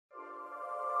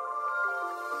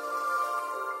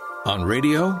On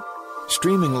radio,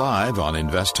 streaming live on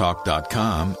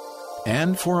investtalk.com,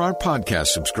 and for our podcast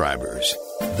subscribers.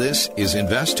 This is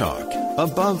Invest Talk,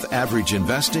 above average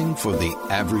investing for the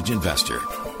average investor.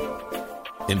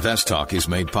 Invest Talk is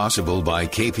made possible by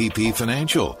KPP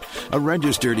Financial, a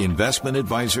registered investment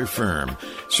advisor firm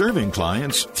serving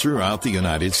clients throughout the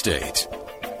United States.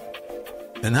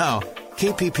 And now,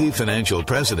 KPP Financial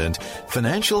President,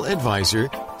 Financial Advisor,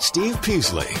 Steve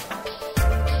Peasley.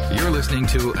 You're listening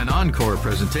to an encore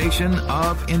presentation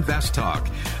of Invest Talk.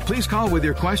 Please call with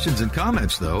your questions and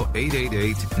comments, though,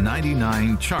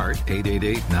 888-99-CHART,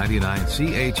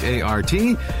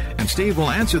 888-99-CHART, and Steve will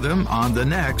answer them on the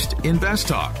next Invest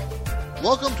Talk.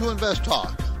 Welcome to Invest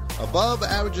Talk, above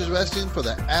average investing for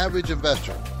the average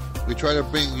investor. We try to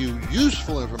bring you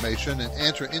useful information and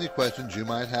answer any questions you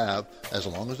might have, as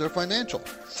long as they're financial.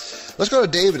 Let's go to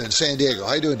David in San Diego.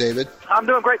 How you doing, David? I'm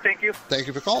doing great, thank you. Thank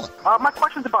you for calling. My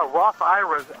question's about Roth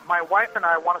IRAs. My wife and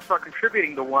I want to start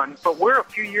contributing to one, but we're a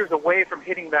few years away from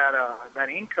hitting that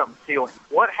income ceiling.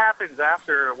 What happens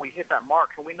after we hit that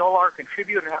mark? Can we no longer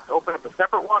contribute and have to open up a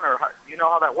separate one, or do you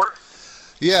know how that works?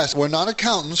 Yes, we're not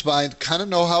accountants, but I kind of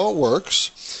know how it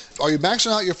works. Are you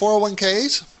maxing out your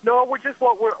 401ks? No, we're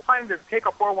planning to take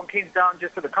our 401ks down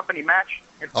just to the company match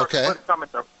and start to put some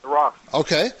at the Roth.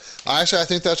 Okay. Actually, I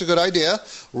think that's a good idea.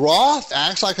 Roth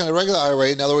acts like a regular IRA.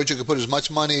 In other words, you can put as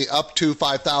much money up to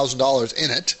 $5,000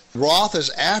 in it. Roth is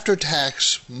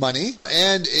after-tax money,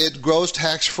 and it grows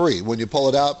tax-free. When you pull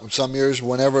it out, some years,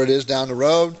 whenever it is down the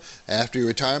road, after your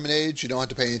retirement age, you don't have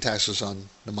to pay any taxes on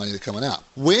the money that's coming out.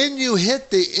 When you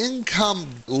hit the income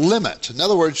limit, in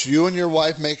other words, you and your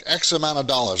wife make X amount of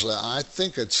dollars. I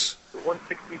think it's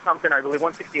 160-something, I believe,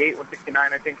 168,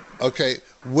 169, I think. Okay.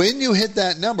 When you hit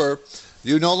that number,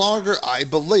 you no longer, I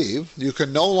believe, you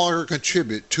can no longer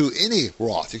contribute to any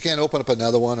Roth. You can't open up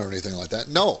another one or anything like that.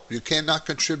 No, you cannot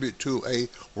contribute to a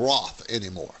Roth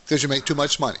anymore because you make too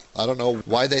much money. I don't know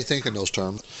why they think in those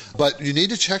terms, but you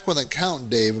need to check with an accountant,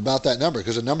 Dave, about that number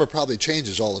because the number probably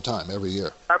changes all the time, every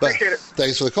year. I appreciate it.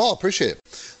 Thanks for the call. Appreciate it.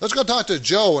 Let's go talk to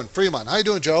Joe in Fremont. How you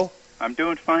doing, Joe? I'm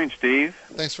doing fine, Steve.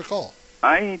 Thanks for the call.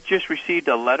 I just received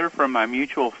a letter from my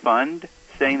mutual fund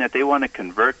saying that they want to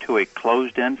convert to a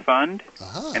closed-end fund,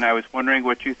 and I was wondering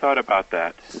what you thought about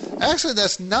that. Actually,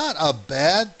 that's not a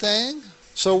bad thing.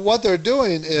 So what they're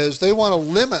doing is they want to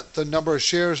limit the number of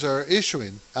shares they're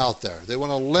issuing out there. They want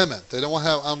to limit. They don't want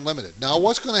to have unlimited. Now,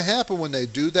 what's going to happen when they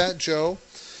do that, Joe,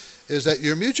 is that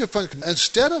your mutual fund,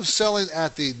 instead of selling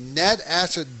at the net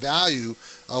asset value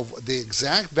of the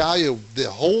exact value of the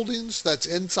holdings that's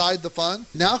inside the fund,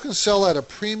 now can sell at a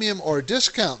premium or a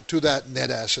discount to that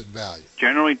net asset value.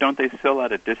 Generally, don't they sell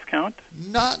at a discount?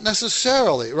 Not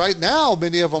necessarily. Right now,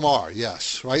 many of them are,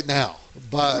 yes, right now.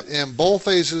 But in bull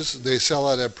phases, they sell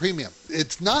at a premium.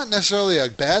 It's not necessarily a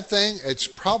bad thing. It's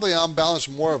probably on balance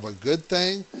more of a good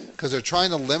thing because they're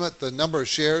trying to limit the number of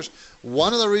shares.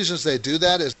 One of the reasons they do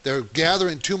that is they're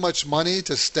gathering too much money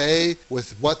to stay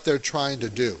with what they're trying to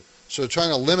do. So they're trying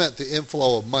to limit the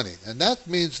inflow of money. And that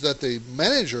means that the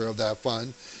manager of that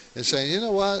fund is saying, you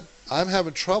know what, I'm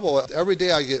having trouble. Every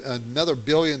day I get another $1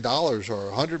 billion or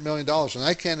 $100 million, and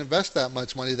I can't invest that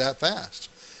much money that fast.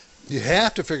 You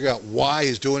have to figure out why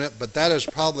he's doing it, but that is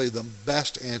probably the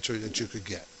best answer that you could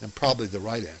get and probably the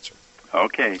right answer.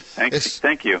 Okay. Thank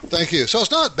you. Thank you. So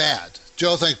it's not bad.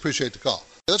 Joe, appreciate the call.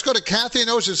 Let's go to Kathy in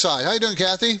Oceanside. How you doing,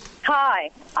 Kathy? Hi.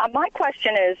 My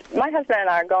question is, my husband and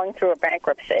I are going through a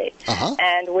bankruptcy,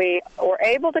 and we were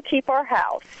able to keep our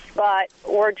house, but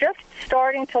we're just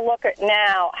starting to look at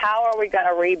now, how are we going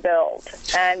to rebuild,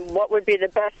 and what would be the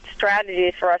best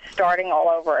strategies for us starting all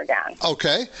over again?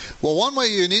 Okay. Well, one way,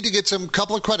 you need to get some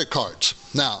couple of credit cards.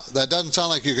 Now, that doesn't sound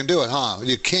like you can do it, huh?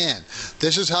 You can.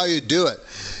 This is how you do it.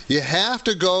 You have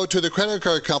to go to the credit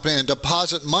card company and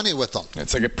deposit money with them.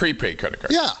 It's like a prepaid credit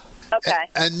card. Yeah. Okay.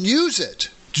 And use it.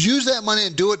 Use that money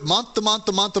and do it month to month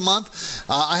to month to month.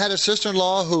 I had a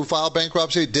sister-in-law who filed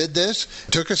bankruptcy, did this.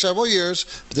 It took her several years.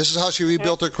 This is how she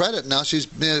rebuilt her credit. Now she's,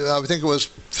 I think it was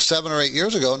 7 or 8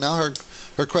 years ago. Now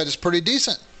her credit's pretty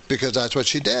decent because that's what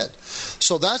she did.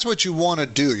 So that's what you want to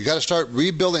do. You got to start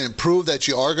rebuilding and prove that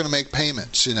you are going to make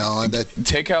payments, and that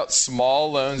take out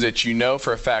small loans that you know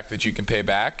for a fact that you can pay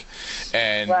back,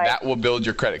 and that will build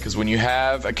your credit. Because when you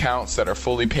have accounts that are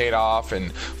fully paid off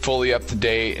and fully up to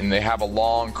date and they have a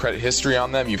long credit history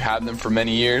on them, you've had them for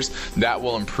many years, that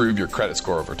will improve your credit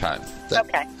score over time.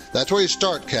 Okay. That's where you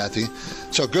start, Kathy.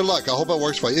 So good luck. I hope it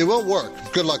works for you. It will work.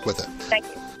 Good luck with it. Thank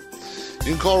you.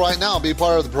 You can call right now and be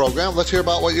part of the program. Let's hear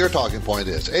about what your talking point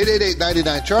is.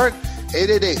 888-99-CHART,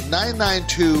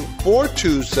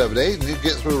 888-992-4278, and you can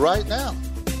get through right now.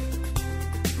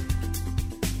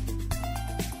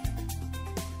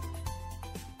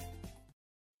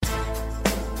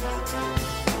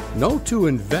 No two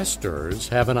investors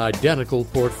have an identical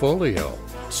portfolio,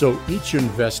 so each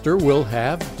investor will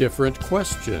have different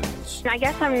questions. I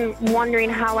guess I'm wondering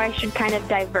how I should kind of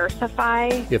diversify.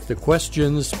 If the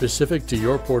questions specific to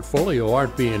your portfolio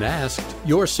aren't being asked,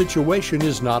 your situation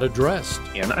is not addressed.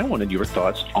 And I wanted your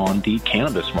thoughts on the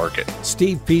cannabis market.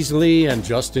 Steve Peasley and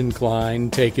Justin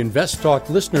Klein take Invest Talk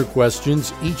listener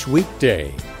questions each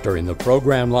weekday during the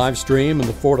program live stream in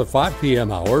the 4 to 5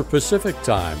 p.m. hour Pacific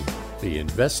Time. The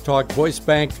Invest Talk voice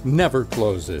bank never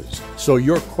closes, so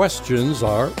your questions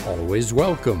are always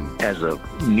welcome. As a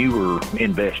newer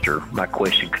investor, my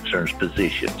question concerns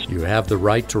positions. You have the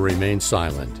right to remain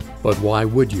silent, but why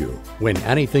would you, when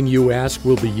anything you ask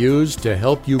will be used to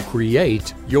help you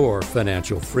create your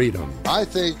financial freedom? I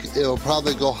think it'll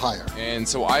probably go higher. And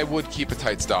so I would keep a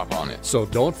tight stop on it. So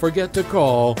don't forget to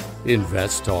call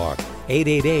Invest Talk,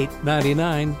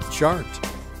 888-99-CHART.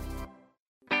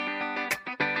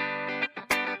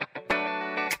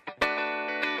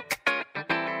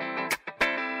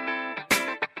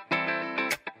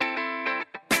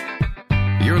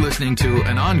 You're listening to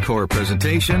an encore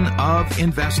presentation of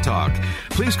Invest Talk.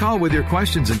 Please call with your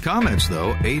questions and comments,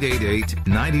 though,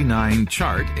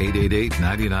 888-99-CHART,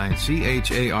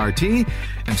 888-99-CHART,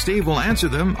 and Steve will answer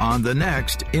them on the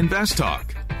next Invest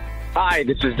Talk. Hi,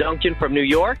 this is Duncan from New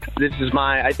York. This is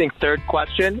my, I think, third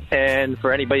question. And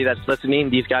for anybody that's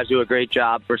listening, these guys do a great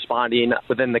job responding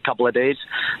within the couple of days.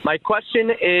 My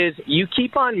question is, you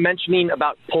keep on mentioning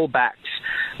about pullbacks.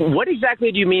 What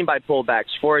exactly do you mean by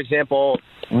pullbacks? For example,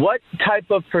 what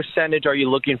type of percentage are you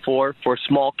looking for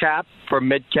small cap, for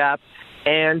mid cap,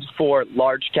 and for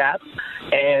large cap?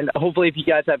 And hopefully, if you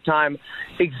guys have time,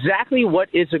 exactly what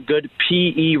is a good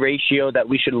PE ratio that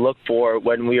we should look for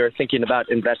when we are thinking about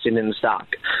investing in the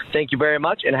stock? Thank you very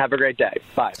much, and have a great day.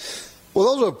 Bye.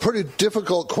 Well, those are pretty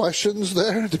difficult questions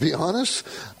there, to be honest.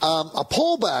 A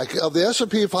pullback of the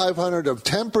S&P 500 of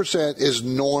 10% is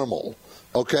normal.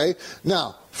 Okay?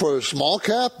 Now, for a small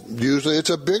cap, usually it's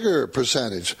a bigger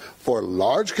percentage. For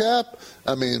large cap,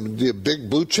 I mean, the big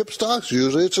blue chip stocks,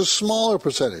 usually it's a smaller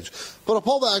percentage. But a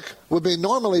pullback would be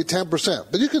normally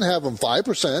 10%. But you can have them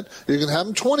 5%, you can have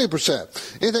them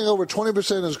 20%. Anything over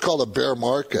 20% is called a bear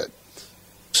market.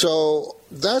 So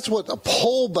that's what the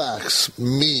pullbacks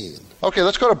mean. Okay,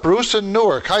 let's go to Bruce in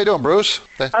Newark. How you doing, Bruce?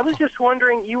 I was just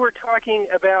wondering, you were talking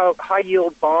about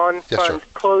high-yield bond funds,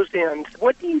 closed-end.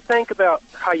 What do you think about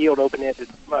high-yield open-ended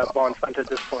bond funds at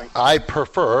this point? I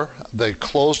prefer the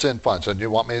closed-end funds. And you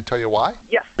want me to tell you why?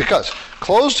 Yes. Because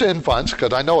closed-end funds,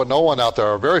 because I know no one out there,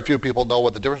 or very few people know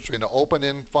what the difference between an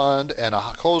open-end fund and a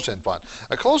closed-end fund.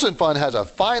 A closed-end fund has a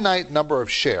finite number of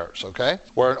shares, okay?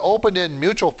 Where an open-end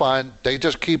mutual fund, they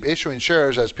just keep issuing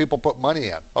shares as people put money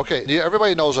in. Okay,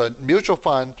 everybody knows a mutual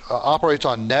fund operates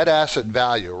on net asset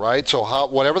value, right? So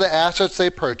whatever the assets they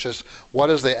purchase, what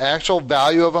is the actual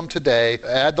value of them today,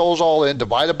 add those all in,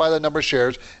 divided by the number of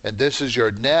shares, and this is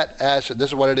your net asset. This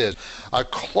is what it is. A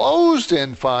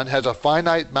closed-end fund has a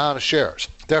finite amount of shares.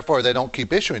 Therefore, they don't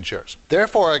keep issuing shares.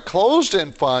 Therefore, a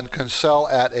closed-end fund can sell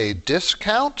at a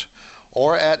discount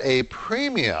or at a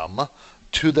premium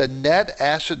to the net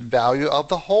asset value of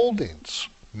the holdings.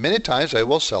 Many times they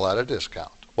will sell at a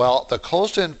discount. Well, the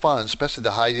closed-end funds, especially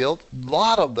the high yield, a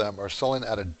lot of them are selling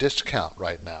at a discount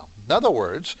right now. In other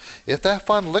words, if that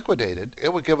fund liquidated,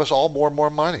 it would give us all more and more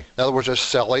money. In other words, they're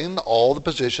selling all the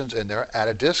positions in there at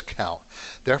a discount.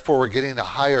 Therefore, we're getting a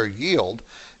higher yield,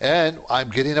 and I'm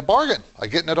getting a bargain. I'm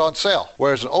getting it on sale.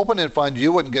 Whereas an open-end fund,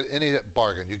 you wouldn't get any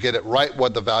bargain. You get it right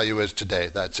what the value is today.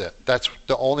 That's it. That's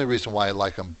the only reason why I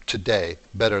like them today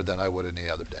better than I would any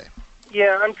other day.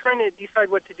 Yeah, I'm trying to decide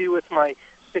what to do with my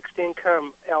fixed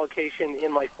income allocation in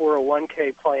my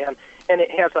 401k plan, and it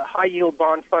has a high-yield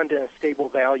bond fund and a stable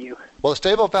value. Well, a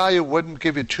stable value wouldn't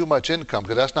give you too much income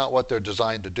because that's not what they're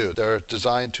designed to do. They're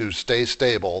designed to stay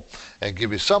stable and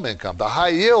give you some income. The high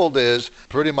yield is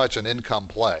pretty much an income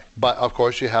play. But, of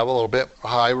course, you have a little bit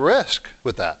high risk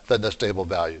with that than the stable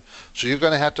value. So you're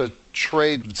going to have to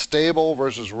trade stable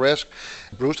versus risk.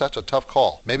 Bruce, that's a tough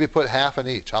call. Maybe put half in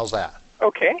each. How's that?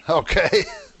 Okay. Okay.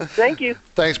 Thank you.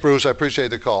 Thanks, Bruce. I appreciate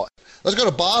the call. Let's go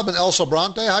to Bob in El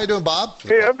Sobrante. How you doing, Bob?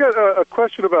 Hey, I've got a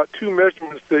question about two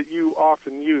measurements that you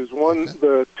often use. One,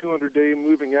 the 200-day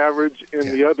moving average, and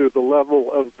the other, the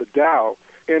level of the Dow.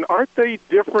 And aren't they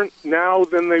different now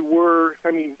than they were,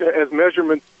 I mean, as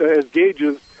measurements, as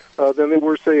gauges than they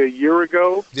were, say, a year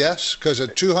ago? Yes, because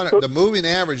the moving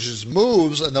averages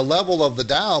moves, and the level of the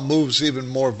Dow moves even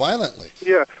more violently.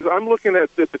 Yeah, I'm looking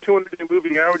at the 200-day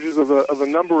moving averages of a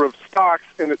number of stocks,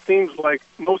 and it seems like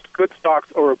most good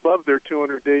stocks are above their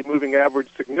 200-day moving average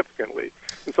significantly.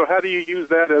 And so how do you use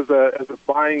that as a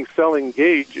buying-selling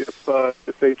gauge if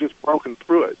they've just broken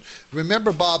through it?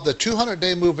 Remember, Bob, the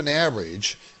 200-day moving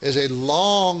average is a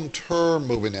long-term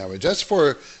moving average. That's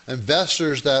for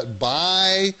investors that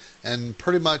buy and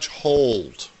pretty much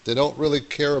hold. They don't really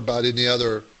care about any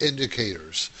other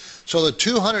indicators. So the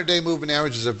 200-day moving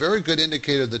average is a very good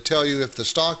indicator to tell you if the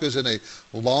stock is in a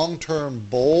long-term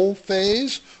bull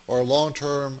phase or a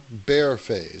long-term bear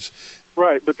phase.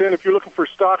 Right, but then if you're looking for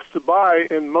stocks to buy,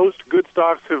 and most good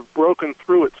stocks have broken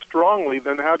through it strongly,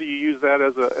 then how do you use that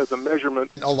as a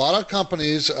measurement? A lot of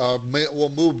companies will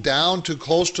move down to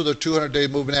close to the 200-day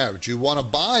moving average. You want to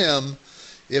buy them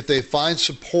if they find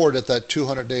support at that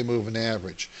 200-day moving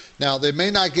average. Now, they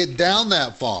may not get down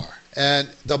that far. And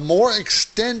the more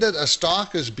extended a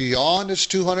stock is beyond its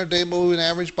 200-day moving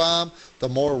average, Bob, the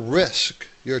more risk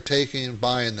you're taking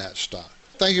buying that stock.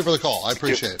 Thank you for the call. I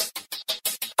appreciate it.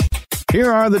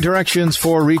 Here are the directions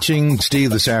for reaching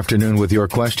Steve this afternoon with your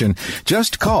question.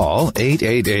 Just call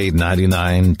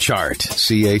 888-99-CHART,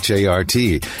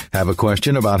 C-H-A-R-T. Have a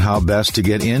question about how best to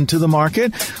get into the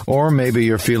market, or maybe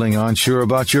you're feeling unsure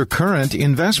about your current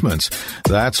investments.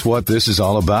 That's what this is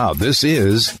all about. This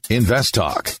is Invest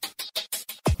Talk.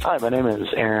 Hi, my name is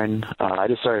Aaron. I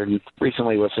just started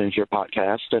recently listening to your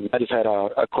podcast, and I just had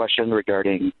a question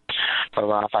regarding a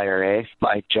Roth IRA.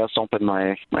 I just opened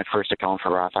my first account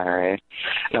for Roth IRA,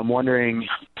 and I'm wondering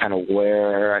kind of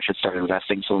where I should start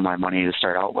investing some of my money to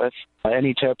start out with.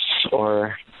 Any tips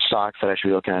or stocks that I should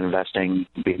be looking at investing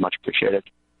would be much appreciated.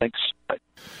 Thanks. Bye.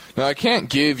 Now, I can't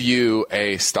give you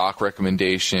a stock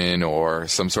recommendation or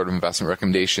some sort of investment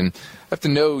recommendation. I have to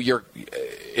know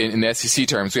in the SEC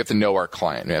terms, we have to know our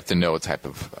client. We have to know what type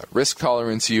of risk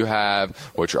tolerance you have,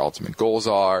 what your ultimate goals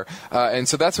are. And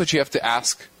so that's what you have to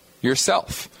ask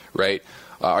yourself, right?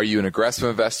 Are you an aggressive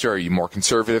investor? Are you more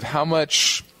conservative? How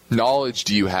much knowledge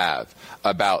do you have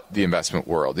about the investment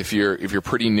world? If you're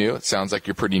pretty new, it sounds like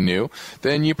you're pretty new,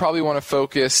 then you probably want to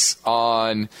focus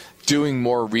on doing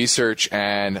more research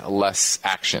and less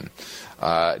action.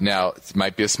 Now, it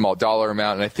might be a small dollar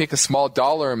amount, and I think a small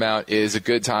dollar amount is a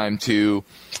good time to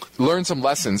learn some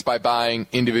lessons by buying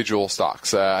individual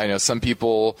stocks. I know some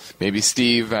people, maybe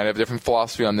Steve, might have a different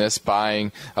philosophy on this,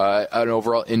 buying an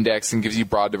overall index and gives you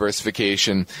broad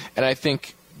diversification. And I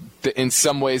think in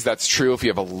some ways that's true if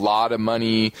you have a lot of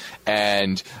money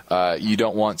and you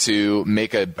don't want to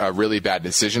make a really bad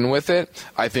decision with it.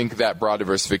 I think that broad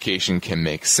diversification can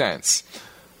make sense.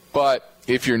 But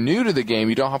if you're new to the game,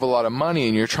 you don't have a lot of money,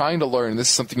 and you're trying to learn, this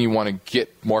is something you want to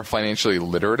get more financially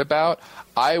literate about,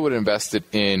 I would invest it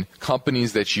in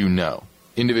companies that you know,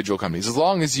 individual companies, as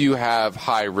long as you have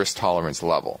high risk tolerance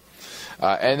level.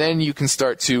 And then you can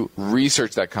start to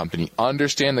research that company,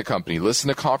 understand the company, listen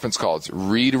to conference calls,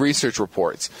 read research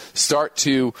reports, start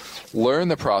to learn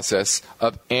the process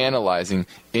of analyzing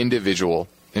individual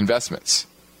investments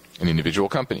in individual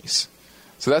companies.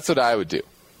 So that's what I would do,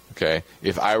 okay,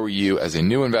 if I were you as a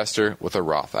new investor with a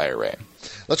Roth IRA.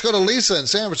 Let's go to Lisa in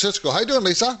San Francisco. How you doing,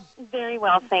 Lisa? Very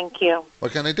well, thank you.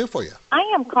 What can I do for you? I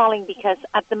am calling because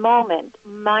at the moment,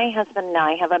 my husband and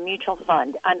I have a mutual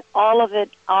fund, and all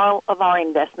of our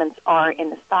investments are in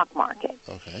the stock market.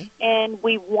 Okay. And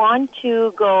we want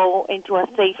to go into a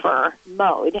safer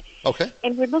mode. Okay.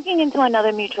 And we're looking into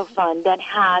another mutual fund that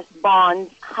has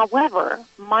bonds. However,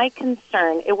 my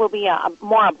concern, it will be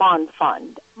more a bond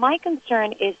fund. My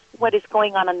concern is what is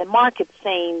going on in the market,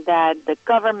 saying that the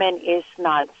government is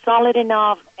not solid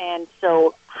enough, and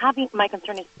so my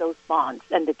concern is those bonds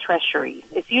and the treasuries.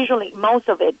 It's usually, most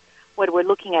of it, what we're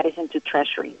looking at is into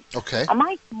treasuries. Okay. Am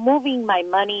I moving my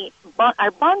money?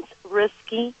 Are bonds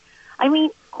risky? I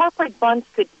mean, corporate bonds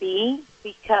could be,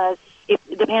 because it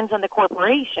depends on the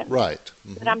corporation. Right.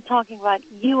 Mm-hmm. But I'm talking about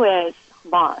U.S.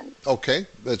 bonds. Okay,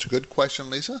 that's a good question,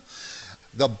 Lisa.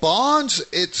 The bonds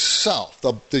itself,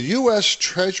 the U.S.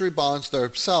 Treasury bonds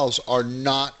themselves are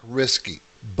not risky,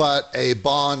 but a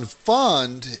bond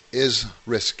fund is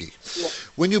risky. Yeah.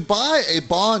 When you buy a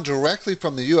bond directly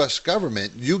from the U.S.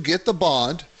 government, you get the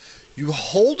bond, you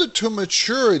hold it to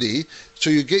maturity, so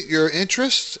you get your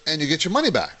interest and you get your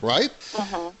money back, right?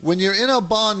 Mm-hmm. When you're in a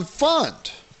bond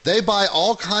fund, they buy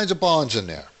all kinds of bonds in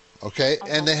there. Okay,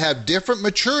 and they have different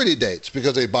maturity dates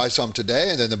because they buy some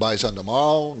today and then they buy some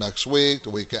tomorrow, next week,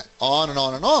 the weekend, on and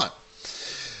on and on.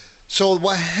 So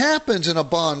what happens in a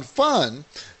bond fund,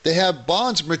 they have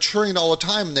bonds maturing all the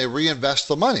time and they reinvest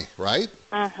the money, right?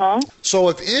 So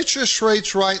if interest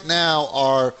rates right now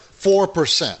are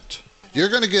 4%, you're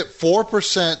going to get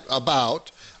 4%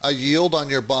 about a yield on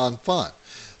your bond fund.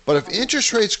 But if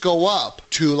interest rates go up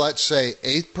to, let's say,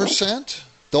 8%,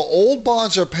 the old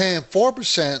bonds are paying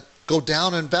 4% go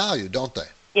down in value, don't they?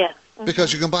 Yeah.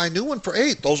 Because you can buy a new one for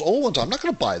 8. Those old ones, I'm not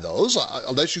going to buy those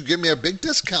unless you give me a big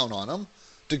discount on them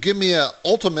to give me an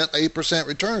ultimate 8%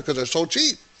 return because they're so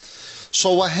cheap.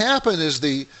 So what happened is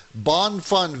the bond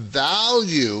fund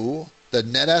value, the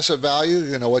net asset value,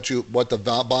 you know what the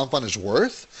bond fund is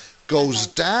worth, goes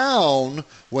down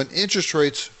when interest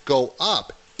rates go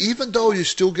up, even though you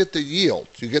still get the yield,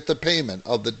 you get the payment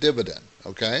of the dividend,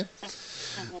 okay?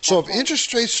 So if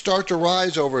interest rates start to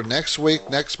rise over next week,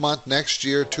 next month, next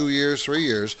year, 2 years, 3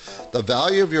 years, the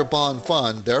value of your bond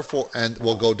fund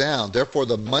will go down. Therefore,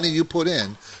 the money you put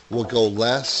in will get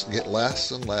less and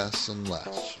less and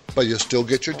less. But you'll still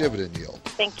get your dividend yield.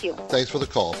 Thank you. Thanks for the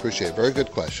call. Appreciate it. Very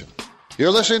good question.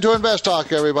 You're listening to Invest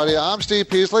Talk, everybody. I'm Steve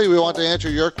Peasley. We want to answer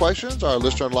your questions. Our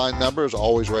listener line number is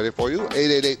always ready for you,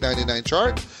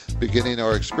 888-99-CHART. Beginning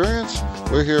our experience,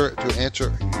 we're here to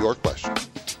answer your questions.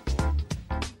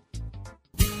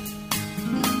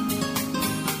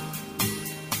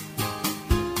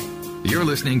 You're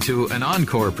listening to an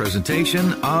encore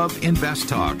presentation of Invest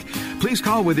Talk. Please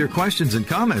call with your questions and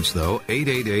comments, though,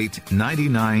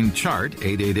 888-99-CHART,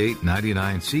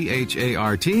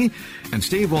 888-99-CHART, and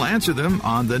Steve will answer them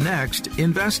on the next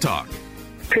Invest Talk.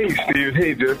 Hey, Steve.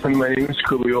 Hey, Justin. My name is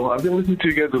Khalil. I've been listening to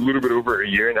you guys a little bit over a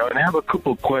year now, and I have a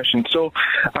couple of questions. So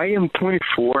I am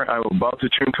 24. I'm about to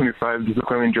turn 25 this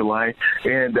coming July,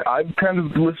 and I've kind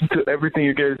of listened to everything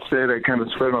you guys said. I kind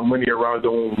of spread my money around.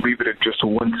 Don't leave it at just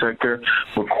one sector.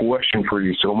 But question for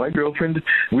you. So my girlfriend,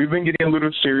 we've been getting a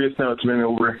little serious now. It's been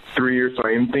over 3 years, so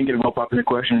I am thinking about popping a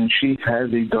question, and she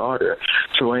has a daughter.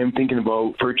 So I am thinking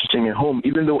about purchasing a home.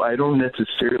 Even though I don't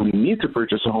necessarily need to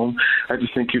purchase a home, I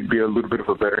just think it'd be a little bit of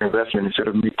a better investment instead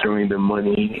of me throwing the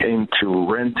money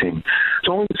into renting.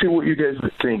 So I want to see what you guys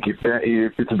would think. If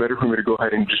it's better for me to go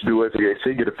ahead and just do as you guys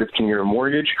say, get a 15-year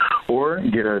mortgage, or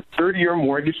get a 30-year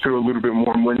mortgage, throw a little bit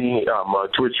more money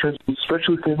towards transport,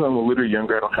 especially since I'm a little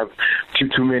younger. I don't have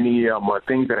too many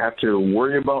things that I have to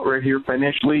worry about right here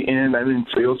financially, and I'm in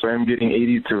sales, so I'm getting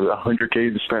 80 to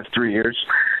 100K this past 3 years.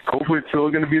 Hopefully it's still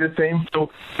going to be the same. So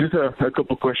just a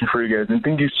couple questions for you guys. And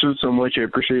thank you so much. I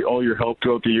appreciate all your help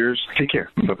throughout the years. Take care.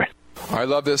 Bye-bye. I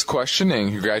love this question,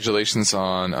 and congratulations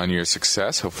on your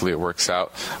success. Hopefully it works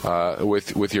out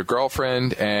with your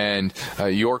girlfriend. And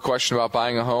your question about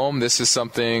buying a home, this is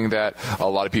something that a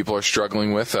lot of people are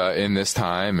struggling with in this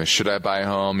time. Should I buy a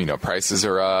home? You know, prices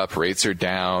are up, rates are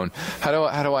down. How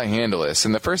do I handle this?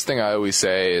 And the first thing I always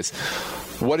say is,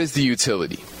 what is the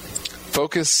utility?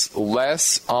 Focus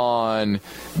less on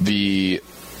the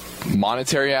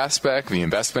monetary aspect, the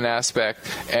investment aspect,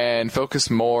 and focus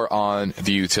more on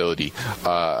the utility.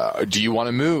 Do you want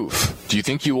to move? Do you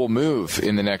think you will move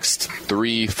in the next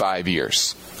 3-5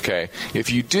 years? Okay.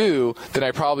 If you do, then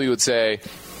I probably would say,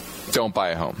 don't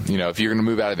buy a home. You know, if you're going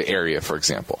to move out of the area, for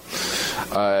example.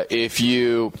 If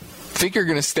you think you're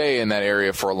going to stay in that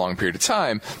area for a long period of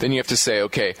time, then you have to say,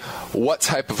 okay, what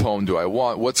type of home do I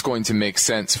want? What's going to make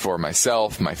sense for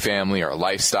myself, my family, our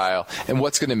lifestyle, and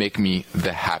what's going to make me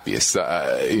the happiest,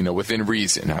 within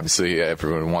reason. Obviously,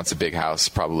 everyone wants a big house,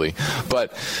 probably,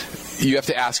 but you have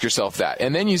to ask yourself that.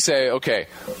 And then you say, okay,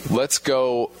 let's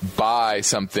go buy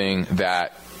something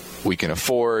that we can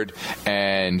afford,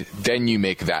 and then you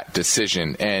make that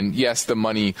decision. And yes, the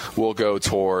money will go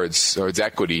towards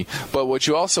equity, but what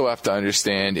you also have to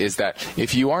understand is that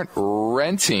if you aren't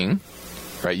renting,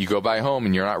 right, you go buy a home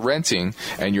and you're not renting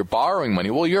and you're borrowing money,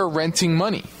 well, you're renting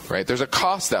money, right? There's a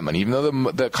cost to that money. Even though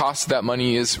the cost of that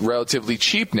money is relatively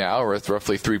cheap now, or it's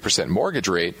roughly 3% mortgage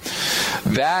rate,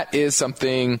 that is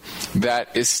something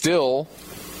that is still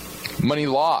money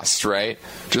lost, right?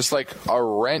 Just like a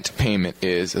rent payment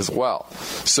is as well.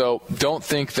 So don't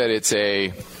think that it's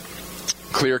a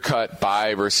clear-cut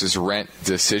buy versus rent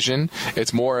decision.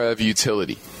 It's more of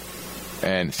utility.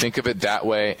 And think of it that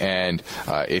way. And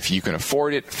if you can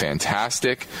afford it,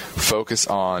 fantastic. Focus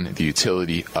on the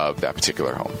utility of that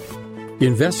particular home.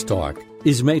 Invest Talk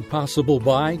is made possible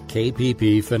by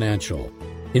KPP Financial.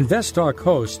 Invest Talk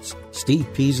hosts Steve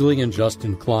Peasley and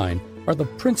Justin Klein are the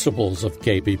principals of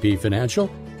KPP Financial,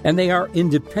 and they are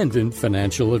independent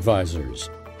financial advisors.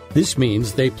 This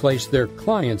means they place their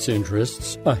clients'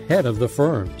 interests ahead of the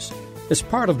firm's. As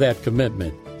part of that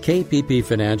commitment, KPP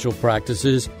Financial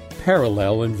practices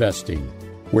parallel investing,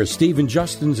 where Steve and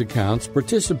Justin's accounts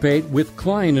participate with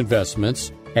client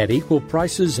investments at equal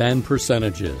prices and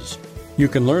percentages. You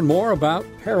can learn more about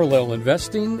parallel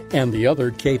investing and the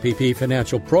other KPP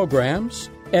financial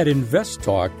programs at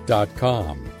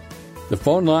investtalk.com. The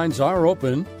phone lines are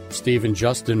open. Steve and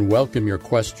Justin welcome your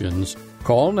questions.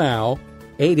 Call now,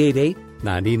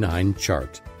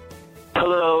 888-99-CHART.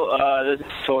 Hello, this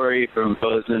is Tori from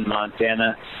Bozeman,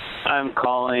 Montana. I'm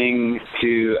calling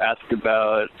to ask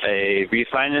about a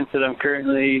refinance that I'm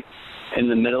currently in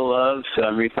the middle of. So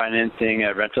I'm refinancing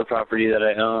a rental property that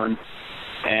I own.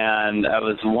 And I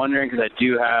was wondering, because I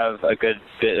do have a good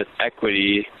bit of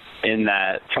equity in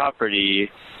that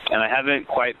property, and I haven't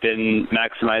quite been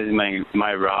maximizing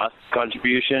my Roth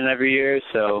contribution every year.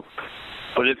 So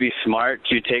would it be smart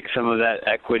to take some of that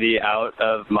equity out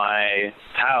of my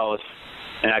house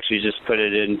and actually just put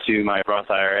it into my Roth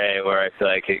IRA, where I feel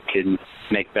like it can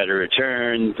make better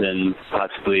returns and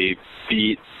possibly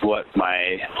beat what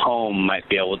my home might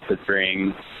be able to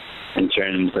bring in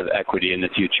terms of equity in the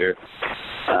future?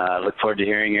 Look forward to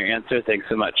hearing your answer. Thanks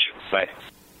so much. Bye.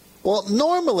 Well,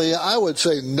 normally I would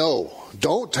say no.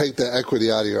 Don't take the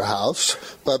equity out of your house,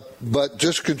 but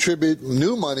just contribute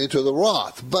new money to the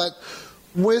Roth. But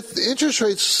with interest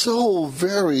rates so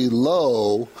very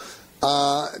low,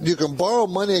 you can borrow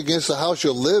money against the house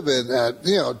you live in at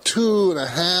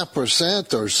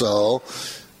 2.5% or so.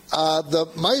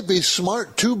 That might be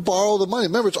smart to borrow the money.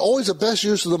 Remember, it's always the best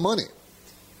use of the money.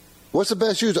 What's the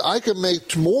best use? I can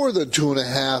make more than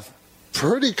 2.5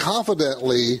 pretty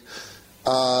confidently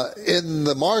in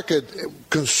the market,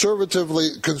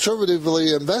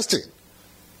 conservatively investing.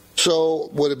 So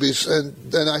would it be?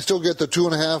 And I still get the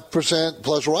 2.5%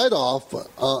 plus write-off,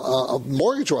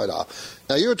 mortgage write-off.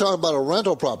 Now you were talking about a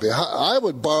rental property. I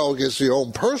would borrow against your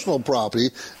own personal property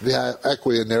if you have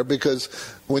equity in there, because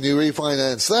when you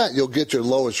refinance that, you'll get your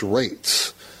lowest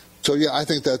rates. So, yeah, I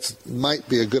think that might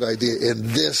be a good idea in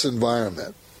this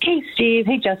environment. Hey, Steve.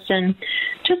 Hey, Justin.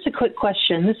 Just a quick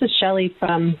question. This is Shelley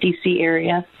from D.C.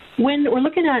 area. When we're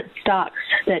looking at stocks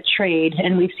that trade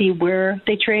and we see where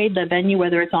they trade, the venue,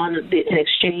 whether it's on an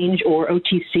exchange or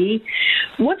OTC,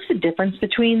 what's the difference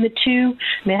between the two?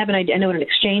 I mean, I have an idea. I know what an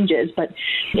exchange is, but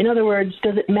in other words,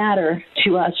 does it matter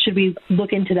to us? Should we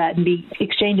look into that and be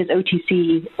exchange as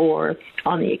OTC or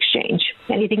on the exchange?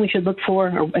 Anything we should look for,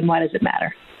 and why does it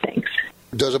matter? Thanks.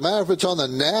 Does it matter if it's on the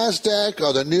NASDAQ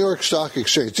or the New York Stock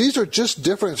Exchange? These are just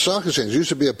different stock exchanges. It used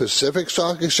to be a Pacific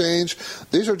Stock Exchange.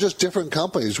 These are just different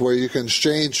companies where you can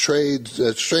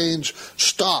exchange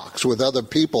stocks with other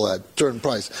people at certain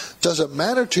price. Does it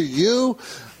matter to you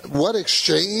what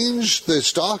exchange the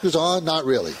stock is on? Not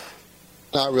really.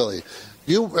 Not really.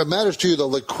 It matters to you the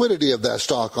liquidity of that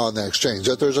stock on the exchange,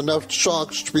 that there's enough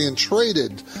stocks being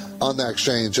traded on that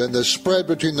exchange, and the spread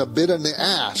between the bid and the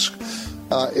ask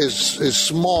is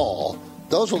small.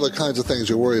 Those are the kinds of things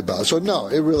you worry about. So, no,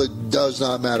 it really does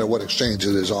not matter what exchange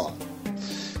it is on.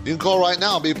 You can call right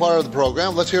now and be part of the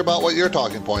program. Let's hear about what your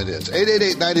talking point is.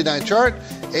 888-99-CHART,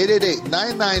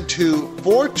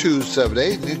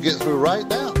 888-992-4278, and you can get through right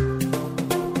now.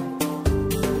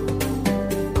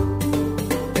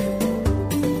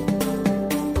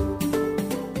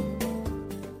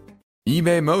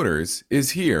 eBay Motors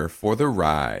is here for the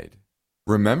ride.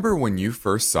 Remember when you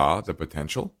first saw the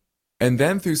potential? And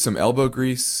then through some elbow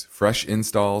grease, fresh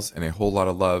installs, and a whole lot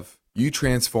of love, you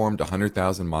transformed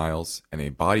 100,000 miles and a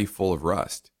body full of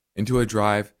rust into a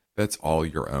drive that's all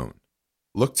your own.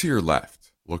 Look to your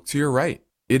left. Look to your right.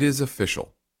 It is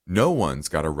official. No one's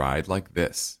got a ride like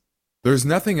this. There's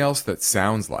nothing else that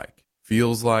sounds like,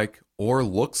 feels like, or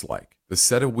looks like the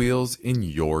set of wheels in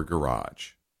your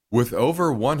garage. With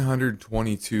over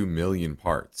 122 million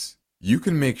parts, you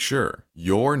can make sure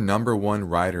your number one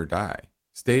ride or die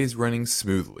stays running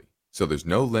smoothly, so there's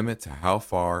no limit to how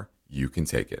far you can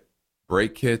take it.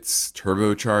 Brake kits,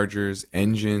 turbochargers,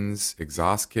 engines,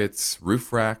 exhaust kits,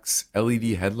 roof racks,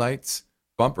 LED headlights,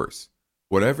 bumpers,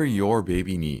 whatever your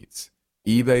baby needs,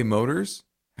 eBay Motors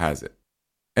has it.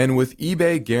 And with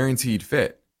eBay Guaranteed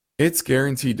Fit, it's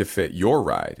guaranteed to fit your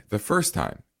ride the first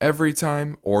time, every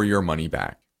time, or your money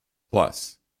back.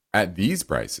 Plus, at these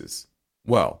prices,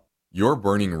 well, you're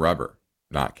burning rubber,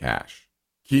 not cash.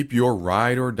 Keep your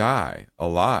ride or die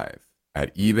alive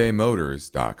at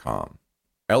ebaymotors.com.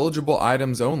 Eligible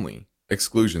items only.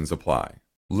 Exclusions apply.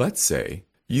 Let's say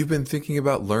you've been thinking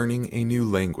about learning a new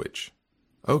language.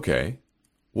 Okay,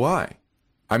 why?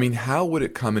 I mean, how would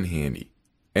it come in handy?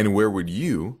 And where would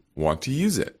you want to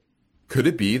use it? Could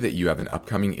it be that you have an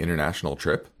upcoming international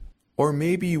trip? Or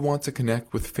maybe you want to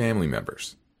connect with family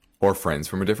members or friends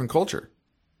from a different culture?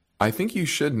 I think you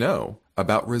should know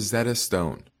about Rosetta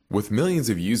Stone. With millions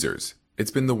of users, it's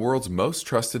been the world's most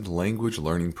trusted language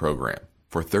learning program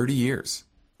for 30 years.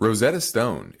 Rosetta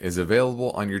Stone is available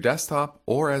on your desktop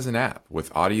or as an app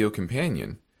with Audio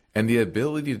Companion and the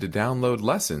ability to download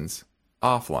lessons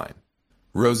offline.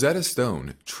 Rosetta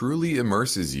Stone truly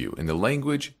immerses you in the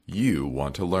language you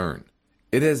want to learn.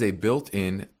 It has a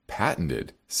built-in,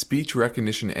 patented speech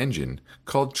recognition engine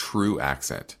called True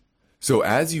Accent. So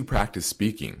as you practice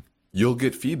speaking, you'll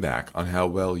get feedback on how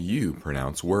well you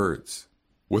pronounce words.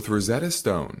 With Rosetta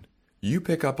Stone, you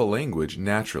pick up a language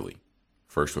naturally,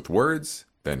 first with words,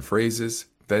 then phrases,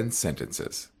 then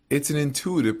sentences. It's an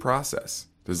intuitive process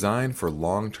designed for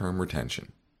long-term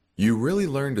retention. You really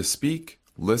learn to speak,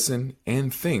 listen,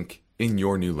 and think in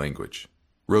your new language.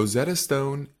 Rosetta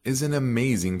Stone is an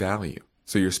amazing value,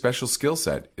 so your special skill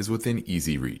set is within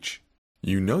easy reach.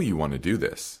 You know you want to do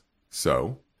this,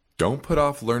 so don't put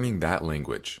off learning that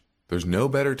language. There's no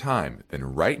better time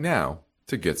than right now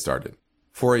to get started.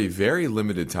 For a very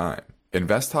limited time,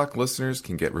 InvestTalk listeners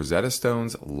can get Rosetta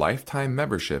Stone's lifetime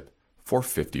membership for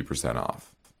 50%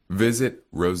 off. Visit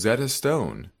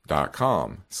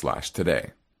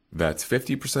rosettastone.com/today. That's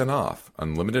 50% off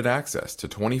unlimited access to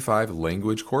 25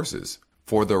 language courses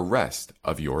for the rest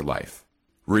of your life.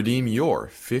 Redeem your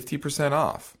 50%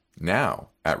 off now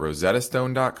at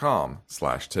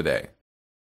rosettastone.com/today.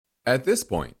 At this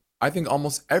point, I think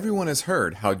almost everyone has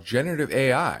heard how generative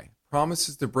AI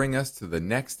promises to bring us to the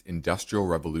next industrial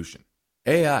revolution.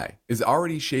 AI is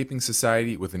already shaping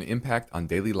society with an impact on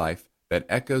daily life that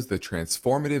echoes the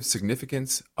transformative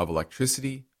significance of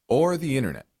electricity or the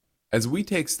internet. As we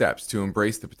take steps to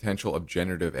embrace the potential of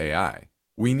generative AI,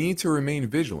 we need to remain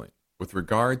vigilant with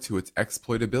regard to its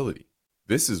exploitability.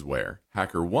 This is where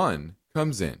HackerOne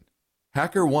comes in.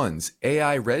 HackerOne's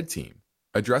AI Red Team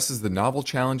addresses the novel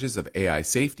challenges of AI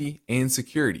safety and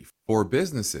security for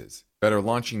businesses that are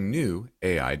launching new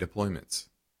AI deployments.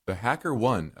 The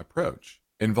HackerOne approach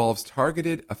involves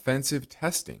targeted offensive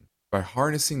testing by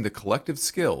harnessing the collective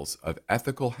skills of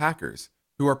ethical hackers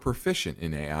who are proficient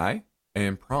in AI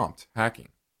and prompt hacking.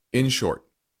 In short,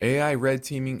 AI red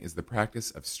teaming is the practice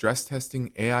of stress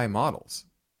testing AI models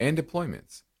and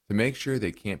deployments to make sure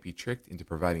they can't be tricked into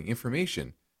providing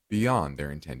information beyond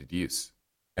their intended use,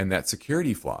 and that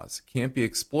security flaws can't be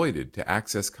exploited to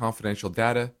access confidential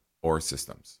data or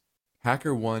systems.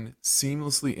 HackerOne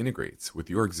seamlessly integrates with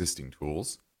your existing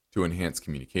tools to enhance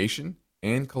communication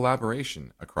and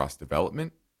collaboration across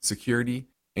development, security,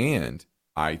 and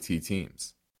IT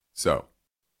teams. So,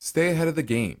 stay ahead of the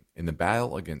game in the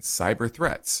battle against cyber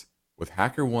threats with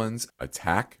HackerOne's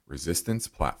attack resistance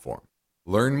platform.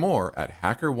 Learn more at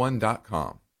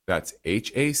hackerone.com. That's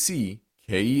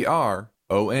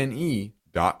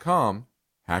HackerOne.com,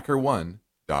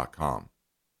 hackerone.com.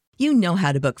 You know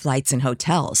how to book flights and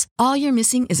hotels. All you're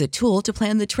missing is a tool to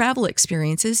plan the travel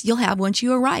experiences you'll have once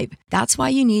you arrive. That's why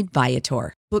you need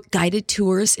Viator. Book guided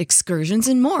tours, excursions,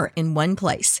 and more in one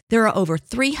place. There are over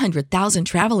 300,000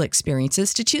 travel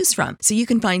experiences to choose from, so you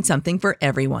can find something for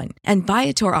everyone. And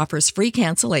Viator offers free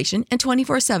cancellation and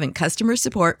 24/7 customer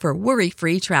support for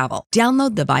worry-free travel.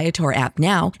 Download the Viator app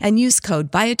now and use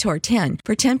code Viator10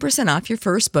 for 10% off your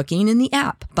first booking in the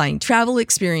app. Find travel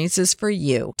experiences for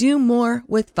you. Do more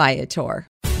with Viator.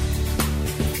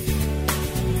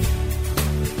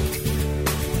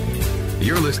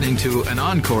 You're listening to an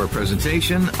encore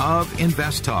presentation of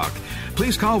Invest Talk.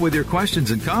 Please call with your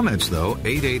questions and comments, though,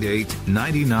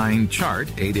 888-99-CHART,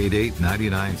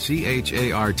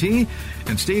 888-99-CHART,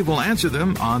 and Steve will answer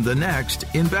them on the next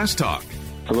Invest Talk.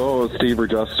 Hello, Steve or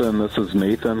Justin. This is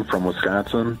Nathan from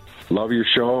Wisconsin. Love your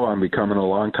show. I'm becoming a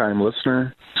longtime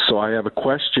listener. So I have a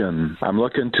question. I'm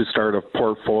looking to start a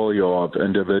portfolio of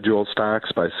individual stocks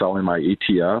by selling my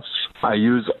ETFs. I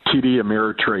use TD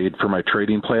Ameritrade for my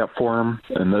trading platform,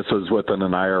 and this is within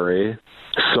an IRA.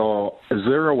 So is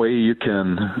there a way you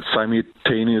can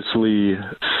simultaneously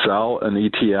sell an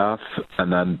ETF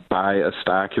and then buy a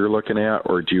stock you're looking at,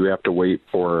 or do you have to wait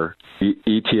for the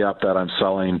ETF that I'm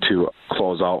selling to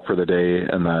close out for the day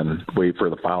and then wait for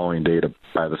the following day to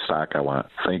buy the stock I want?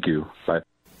 Thank you. Bye.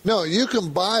 No, you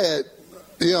can buy it,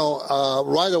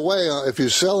 right away. If you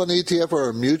sell an ETF or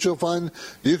a mutual fund,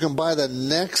 you can buy the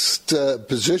next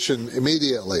position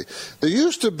immediately. There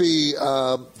used to be,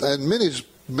 and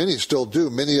many still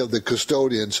do, many of the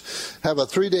custodians have a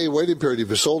 3-day waiting period. If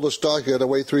you sold a stock, you got to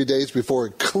wait 3 days before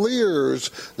it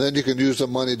clears, then you can use the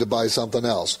money to buy something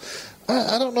else.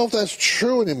 I don't know if that's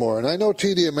true anymore. And I know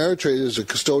TD Ameritrade is a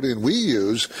custodian we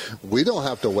use. We don't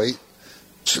have to wait.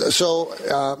 So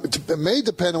it may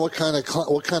depend on what kind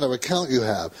of account you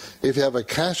have. If you have a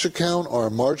cash account or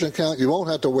a margin account, you won't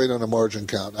have to wait on a margin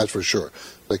account, that's for sure.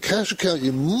 The cash account,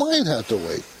 you might have to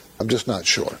wait. I'm just not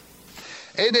sure.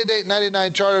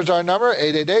 888-99-CHART is our number,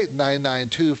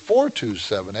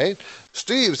 888-992-4278.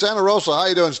 Steve, Santa Rosa, how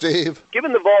you doing, Steve?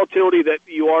 Given the volatility that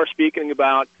you are speaking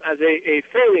about, as a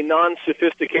fairly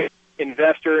non-sophisticated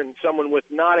investor and someone with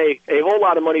not a whole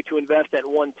lot of money to invest at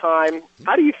one time,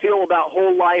 how do you feel about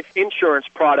whole life insurance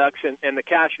products and the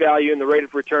cash value and the rate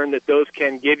of return that those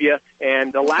can give you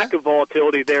and the lack of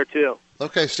volatility there too?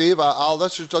 Okay, Steve,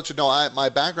 let's just let you know, my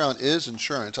background is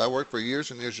insurance. I worked for years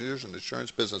and years and years in the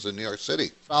insurance business in New York City.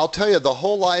 I'll tell you, the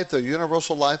whole life, the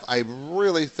universal life, I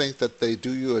really think that they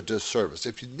do you a disservice.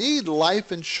 If you need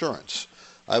life insurance,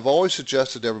 I've always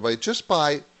suggested to everybody, just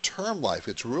buy term life.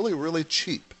 It's really, really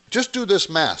cheap. Just do this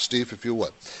math, Steve, if you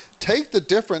would. Take the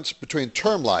difference between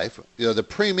term life, the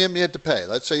premium you have to pay.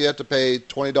 Let's say you have to pay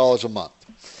 $20 a month.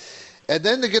 And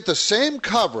then to get the same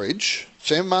coverage,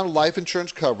 same amount of life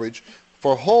insurance coverage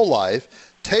for whole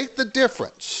life, take the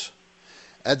difference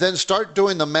and then start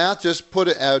doing the math. Just put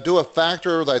it, do a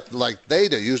factor like they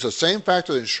do. Use the same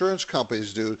factor the insurance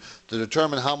companies do to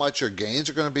determine how much your gains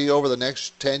are going to be over the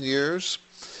next 10 years.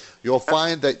 You'll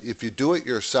find that if you do it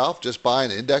yourself, just buy an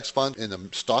index fund in the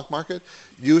stock market,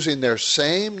 using their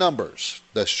same numbers,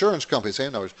 the insurance company's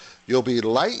same numbers, you'll be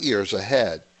light years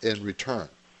ahead in return.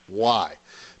 Why?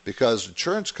 Because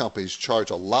insurance companies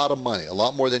charge a lot of money, a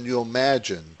lot more than you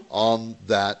imagine, on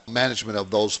that management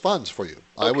of those funds for you.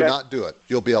 Okay. I would not do it.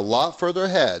 You'll be a lot further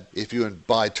ahead if you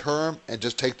buy term and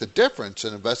just take the difference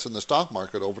and invest in the stock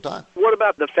market over time. What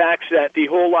about the fact that the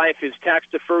whole life is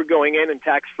tax-deferred going in and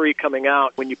tax-free coming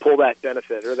out when you pull that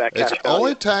benefit or that cash value? It's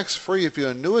only tax-free if you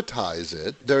annuitize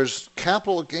it. There's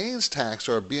capital gains tax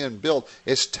are being billed.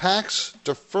 It's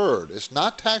tax-deferred. It's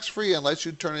not tax-free unless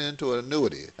you turn it into an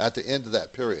annuity at the end of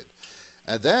that period.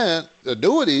 And then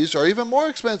annuities are even more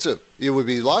expensive. It would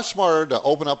be a lot smarter to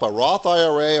open up a Roth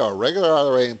IRA or a regular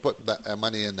IRA and put that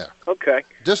money in there. Okay.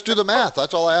 Just do the math.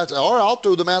 That's all I ask. Or I'll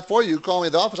do the math for you. You call me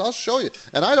at the office. I'll show you.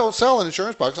 And I don't sell an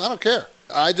insurance box. I don't care.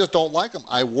 I just don't like them.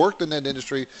 I worked in that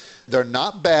industry. They're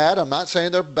not bad. I'm not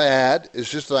saying they're bad.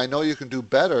 It's just that I know you can do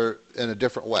better in a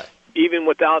different way. Even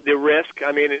without the risk?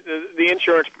 I mean, the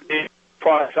insurance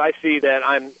products I see that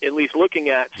I'm at least looking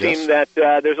at seem that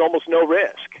there's almost no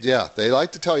risk. Yeah, they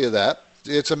like to tell you that.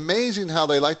 It's amazing how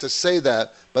they like to say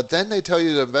that, but then they tell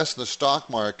you to invest in the stock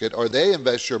market, or they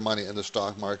invest your money in the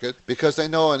stock market, because they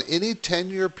know in any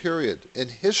 10-year period in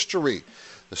history,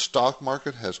 the stock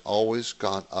market has always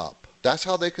gone up. That's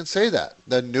how they can say that.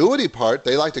 The annuity part,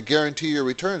 they like to guarantee your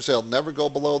returns. They'll never go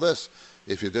below this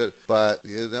if you did. But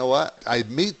you know what? I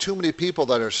meet too many people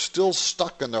that are still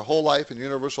stuck in their whole life and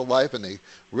universal life, and they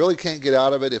really can't get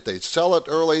out of it. If they sell it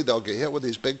early, they'll get hit with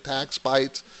these big tax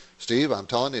bites. Steve, I'm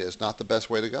telling you, it's not the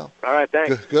best way to go. All right,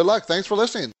 thanks. Good luck. Thanks for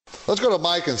listening. Let's go to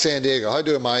Mike in San Diego. How you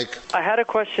doing, Mike? I had a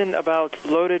question about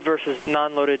loaded versus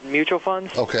non-loaded mutual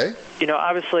funds. Okay.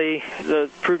 Obviously,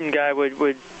 the prudent guy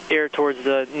would err towards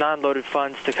the non-loaded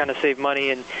funds to kind of save money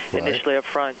and initially up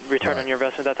front, return on your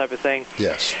investment, that type of thing.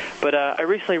 Yes. But I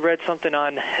recently read something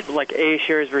on like A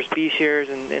shares versus B shares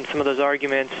and some of those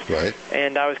arguments. Right.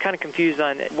 And I was kind of confused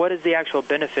on what is the actual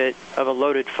benefit of a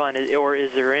loaded fund, or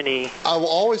is there any? I will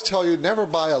always tell you, never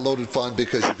buy a loaded fund,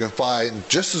 because you can find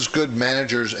just as good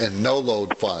managers in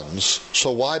no-load funds.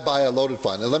 So why buy a loaded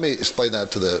fund? And let me explain that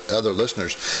to the other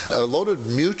listeners. A loaded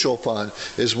mutual fund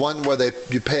is one where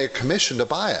you pay a commission to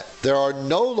buy it. There are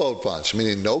no-load funds,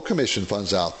 meaning no commission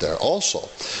funds out there also.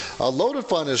 A loaded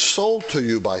fund is sold to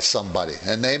you by somebody,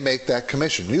 and they make that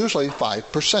commission, usually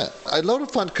 5%. A loaded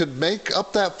fund could make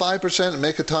up that 5% and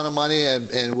make a ton of money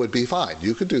and would be fine.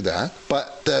 You could do that.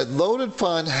 But the loaded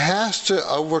fund has to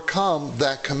overcome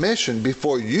that commission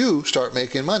before you start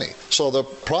making money. So the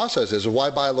process is, why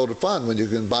buy a loaded fund when you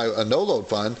can buy a no-load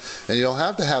fund and you don't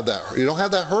have to have that, you don't have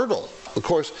that hurdle. Of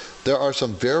course, there are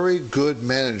some very good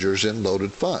managers in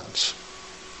loaded funds,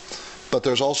 but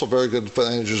there's also very good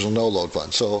managers in no-load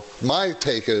funds. So my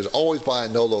take is always buy a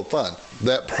no-load fund.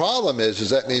 That problem is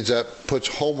that means that puts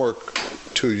homework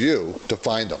to you to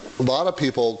find them. A lot of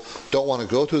people don't want to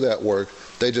go through that work.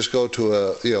 They just go to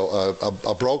a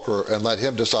broker and let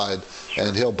him decide,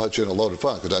 and he'll put you in a loaded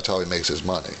fund because that's how he makes his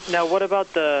money. Now, what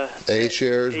about the A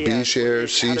shares, B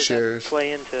shares, C shares?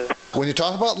 Play into? When you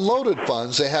talk about loaded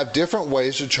funds, they have different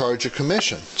ways to charge a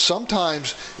commission.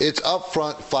 Sometimes it's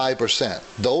upfront 5%.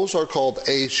 Those are called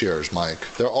A shares, Mike.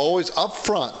 They're always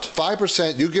upfront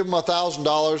 5%. You give them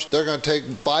 $1,000, they're going to take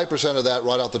 5% of that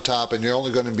right off the top, and you're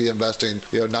only going to be investing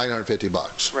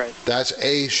 $950. Right. That's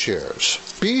A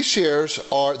shares. B shares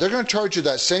they're going to charge you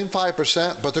that same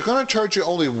 5%, but they're going to charge you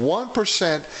only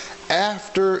 1%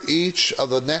 after each of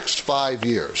the next 5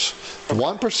 years.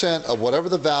 1% of whatever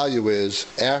the value is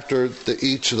after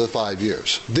each of the 5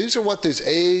 years. These are what these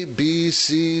A, B,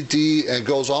 C, D, and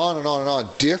goes on and on and on.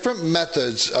 Different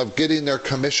methods of getting their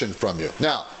commission from you.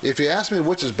 Now, if you ask me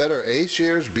which is better, A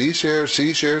shares, B shares,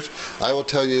 C shares, I will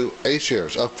tell you A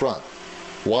shares up front.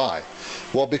 Why?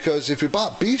 Well, because if you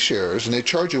bought B shares and they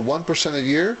charge you 1% a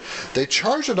year, they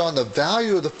charge it on the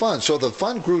value of the fund. So the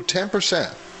fund grew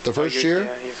 10%. The first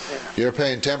year, you're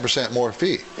paying 10% more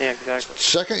fee. Yeah, exactly.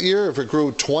 Second year, if it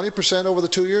grew 20% over the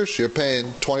 2 years, you're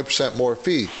paying 20% more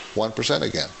fee, 1%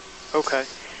 again. Okay.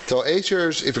 So A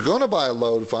shares, if you're going to buy a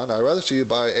load fund, I'd rather see you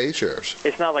buy A shares.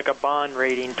 It's not like a bond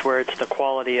rating to where it's the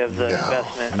quality of the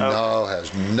investment. No, it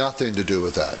has nothing to do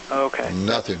with that. Okay.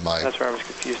 Nothing, Mike. That's where I was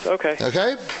confused. Okay.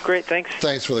 Okay? Great, thanks.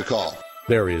 Thanks for the call.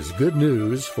 There is good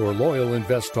news for loyal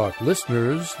Invest Talk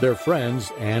listeners, their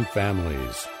friends, and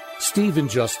families. Steve and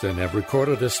Justin have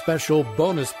recorded a special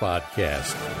bonus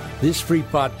podcast. This free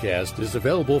podcast is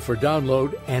available for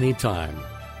download anytime.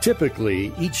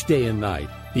 Typically, each day and night,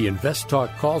 the Invest Talk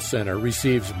call center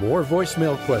receives more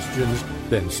voicemail questions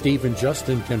than Steve and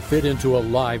Justin can fit into a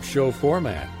live show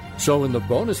format. So in the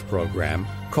bonus program,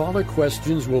 caller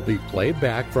questions will be played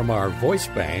back from our voice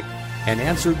bank and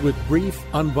answered with brief,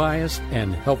 unbiased,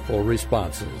 and helpful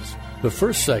responses. The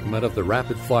first segment of the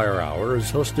Rapid Fire Hour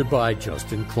is hosted by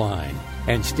Justin Klein,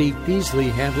 and Steve Peasley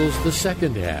handles the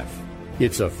second half.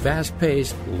 It's a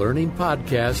fast-paced learning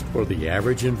podcast for the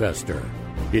average investor.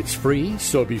 It's free,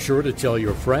 so be sure to tell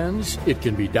your friends. It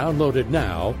can be downloaded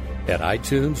now at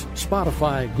iTunes,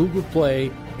 Spotify, Google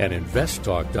Play, and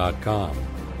investtalk.com.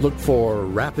 Look for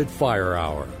Rapid Fire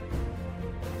Hour.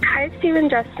 Hi, Steve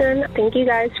and Justin. Thank you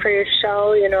guys for your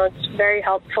show. It's very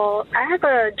helpful. I have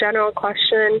a general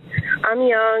question. I'm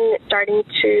young, starting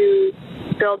to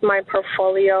build my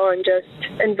portfolio and just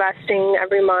investing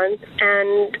every month.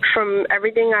 And from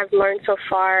everything I've learned so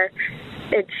far,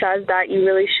 it says that you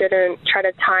really shouldn't try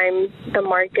to time the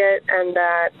market and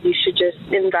that you should just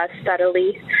invest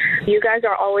steadily. You guys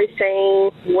are always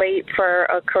saying wait for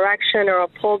a correction or a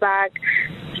pullback.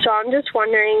 So I'm just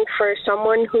wondering, for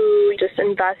someone who just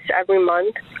invests every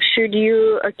month, should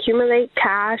you accumulate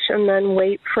cash and then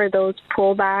wait for those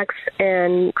pullbacks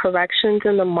and corrections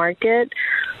in the market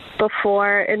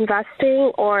before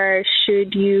investing, or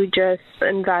should you just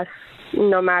invest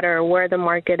no matter where the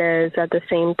market is at the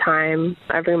same time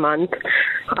every month?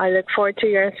 I look forward to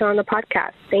your answer on the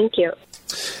podcast. Thank you.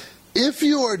 If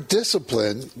you are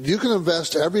disciplined, you can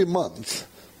invest every month,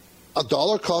 a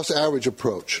dollar cost average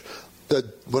approach.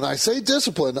 When I say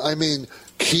discipline, I mean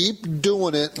keep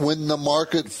doing it when the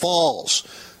market falls.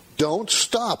 Don't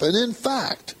stop. And in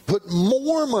fact, put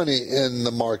more money in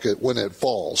the market when it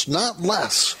falls, not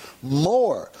less,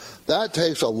 more. That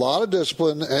takes a lot of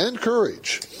discipline and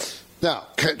courage. Now,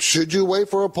 should you wait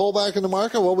for a pullback in the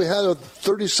market? Well, we had a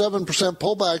 37%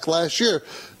 pullback last year.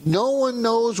 No one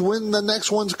knows when the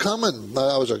next one's coming.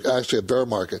 That was actually a bear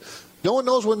market. No one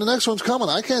knows when the next one's coming.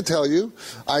 I can't tell you.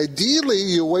 Ideally,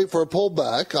 you wait for a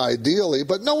pullback, ideally,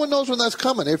 but no one knows when that's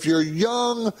coming. If you're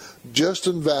young, just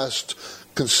invest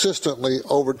consistently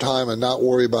over time and not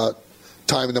worry about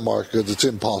timing the market, because it's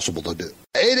impossible to do.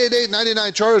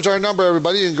 888-99-CHART is our number,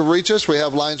 everybody. You can reach us. We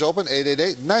have lines open,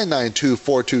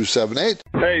 888-992-4278.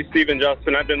 Hey, Steve and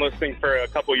Justin. I've been listening for a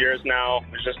couple years now. I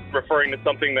was just referring to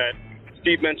something that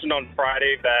Steve mentioned on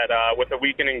Friday, that with a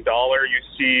weakening dollar, you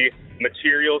see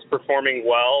materials performing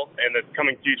well in the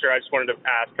coming future. I just wanted to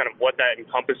ask kind of what that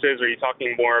encompasses. Are you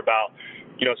talking more about,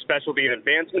 specialty and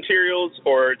advanced materials,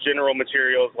 or general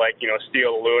materials like,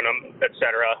 steel, aluminum,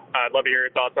 etc.? I'd love to hear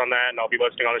your thoughts on that, and I'll be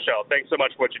listening on the show. Thanks so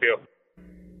much for what you do.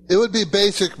 It would be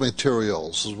basic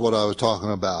materials is what I was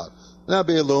talking about. That'd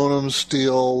be aluminum,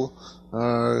 steel,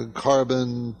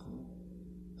 carbon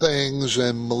things,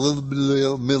 and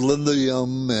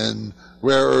millennium and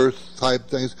rare earth type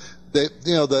things.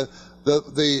 The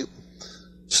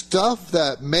stuff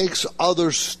that makes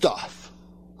other stuff.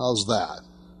 How's that?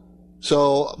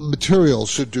 So materials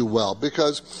should do well,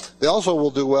 because they also will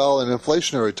do well in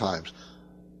inflationary times.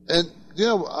 And,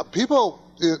 people,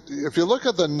 if you look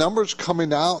at the numbers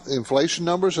coming out, inflation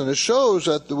numbers, and it shows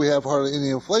that we have hardly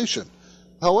any inflation.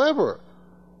 However,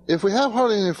 if we have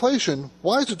hardly any inflation,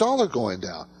 why is the dollar going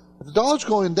down? If the dollar's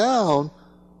going down,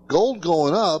 gold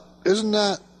going up, isn't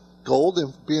that gold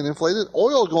being inflated?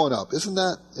 Oil going up, isn't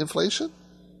that inflation?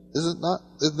 Isn't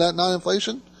that not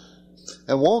inflation?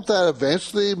 And won't that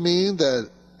eventually mean that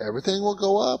everything will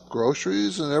go up,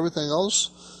 groceries and everything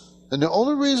else? And the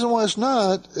only reason why it's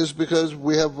not is because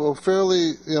we have a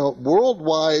fairly,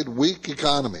 worldwide weak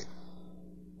economy.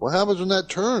 What happens when that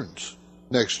turns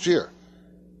next year?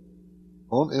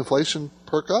 Won't inflation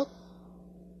perk up?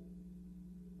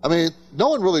 I mean, no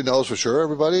one really knows for sure,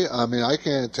 everybody. I mean, I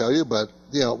can't tell you, but,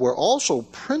 we're also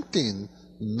printing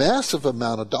massive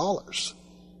amount of dollars.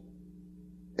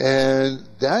 And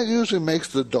that usually makes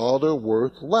the dollar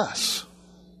worth less.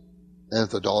 And if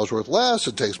the dollar's worth less,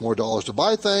 it takes more dollars to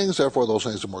buy things, therefore those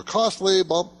things are more costly,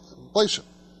 inflation.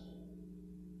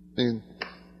 I mean,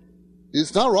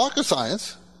 it's not rocket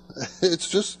science. It's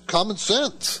just common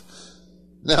sense.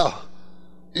 Now,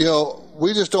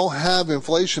 we just don't have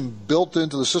inflation built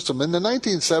into the system. In the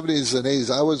 1970s and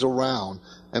 80s, I was around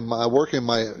and working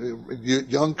my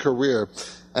young career,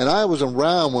 and I was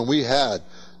around when we had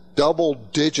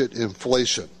double-digit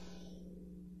inflation.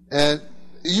 And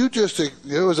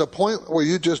there was a point where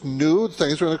you just knew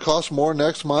things were going to cost more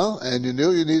next month, and you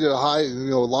knew you needed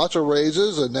lots of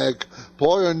raises, and the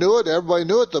employer knew it, everybody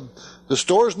knew it, the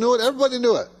stores knew it, everybody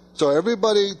knew it. So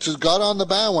everybody just got on the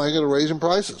bandwagon of raising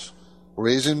prices,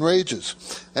 raising wages.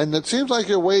 And it seems like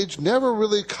your wage never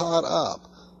really caught up.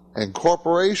 And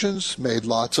corporations made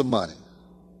lots of money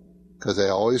because they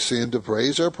always seemed to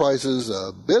raise their prices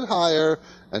a bit higher,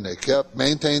 and they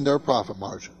maintained their profit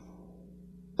margin.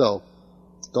 So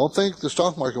don't think the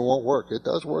stock market won't work. It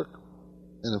does work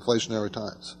in inflationary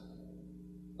times.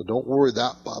 So don't worry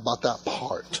about that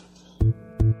part.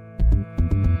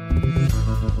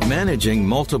 Managing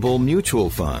multiple mutual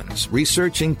funds,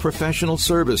 researching professional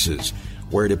services,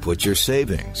 where to put your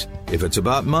savings. If it's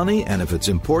about money and if it's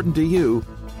important to you,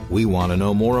 we want to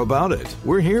know more about it.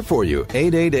 We're here for you.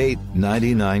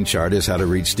 888-99-CHART is how to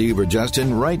reach Steve or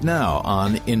Justin right now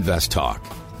on Invest Talk.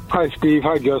 Hi, Steve.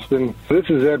 Hi, Justin. This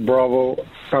is Ed Bravo.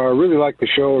 I really like the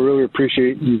show. I really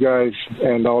appreciate you guys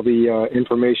and all the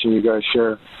information you guys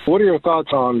share. What are your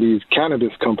thoughts on these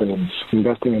cannabis companies,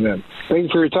 investing in them? Thank you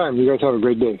for your time. You guys have a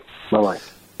great day. Bye-bye.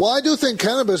 Well, I do think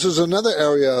cannabis is another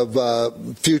area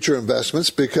of future investments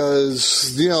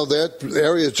because, that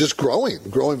area is just growing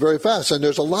very fast. And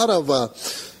there's a lot of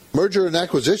merger and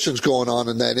acquisitions going on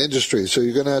in that industry. So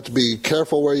you're going to have to be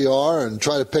careful where you are and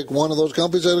try to pick one of those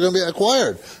companies that are going to be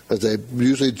acquired, because they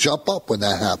usually jump up when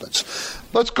that happens.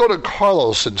 Let's go to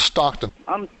Carlos in Stockton.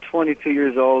 I'm 22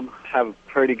 years old, have a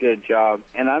pretty good job,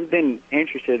 and I've been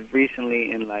interested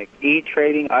recently in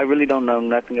e-trading. I really don't know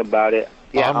nothing about it.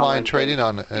 Online trading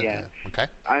yeah. Okay.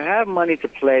 I have money to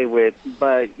play with,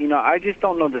 but, I just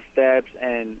don't know the steps,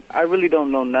 and I really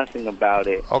don't know nothing about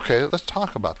it. Okay, let's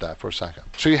talk about that for a second.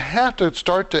 So you have to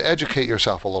start to educate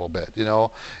yourself a little bit.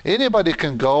 Anybody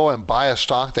can go and buy a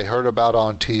stock they heard about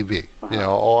on TV,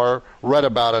 or read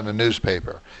about in a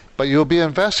newspaper. But you'll be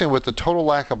investing with the total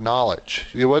lack of knowledge.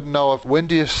 You wouldn't know when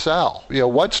do you sell,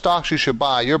 what stocks you should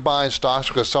buy. You're buying stocks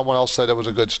because someone else said it was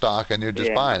a good stock and you're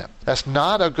just buying it. That's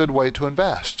not a good way to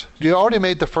invest. You already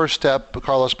made the first step,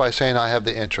 Carlos, by saying I have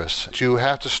the interest. You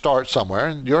have to start somewhere,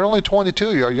 and you're only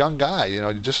 22. You're a young guy.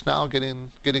 You're just now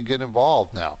getting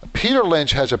involved now. Peter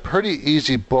Lynch has a pretty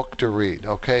easy book to read.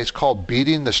 Okay, it's called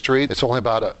Beating the Street. It's only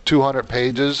about 200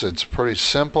 pages. It's pretty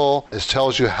simple. It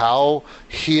tells you how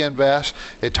he invests.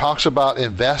 It talks about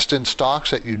invest in stocks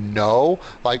that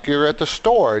like you're at the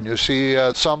store and you see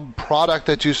some product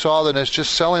that you saw that is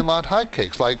just selling like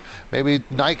hotcakes, like maybe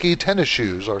Nike tennis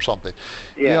shoes or something.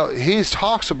 Yeah. He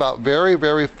talks about very,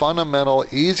 very fundamental,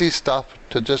 easy stuff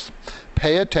to just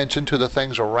pay attention to the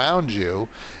things around you,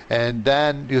 and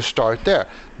then you start there.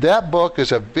 That book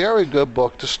is a very good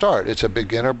book to start. It's a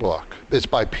beginner book. It's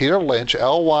by Peter Lynch,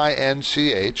 Lynch, and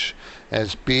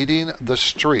it's Beating the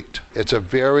Street. It's a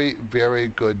very, very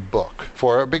good book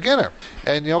for a beginner.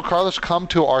 And, Carlos, come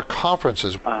to our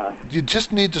conferences. You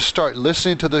just need to start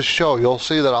listening to this show. You'll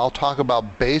see that I'll talk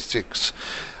about basics.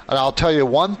 And I'll tell you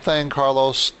one thing,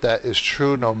 Carlos, that is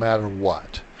true no matter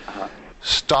what.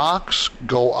 Stocks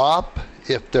go up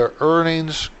if their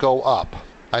earnings go up.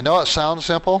 I know it sounds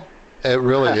simple. It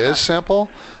really is simple.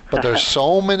 But there's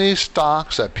so many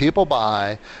stocks that people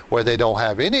buy where they don't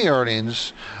have any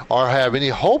earnings or have any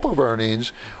hope of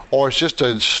earnings, or it's just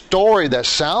a story that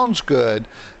sounds good,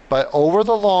 but over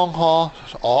the long haul,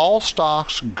 all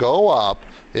stocks go up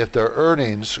if their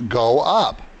earnings go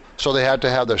up. So they have to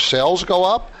have their sales go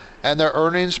up and their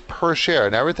earnings per share,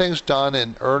 and everything's done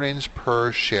in earnings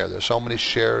per share. There's so many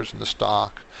shares in the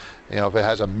stock. If it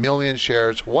has 1 million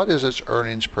shares, what is its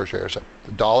earnings per share? It's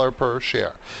 $1 per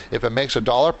share. If it makes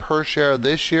 $1 per share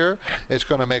this year, it's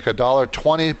going to make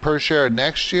 $1.20 per share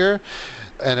next year,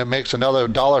 and it makes another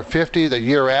 $1.50 the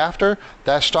year after.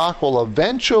 That stock will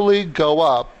eventually go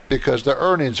up because the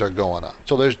earnings are going up.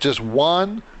 So there's just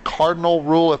one cardinal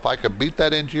rule. If I could beat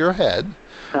that into your head,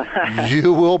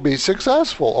 you will be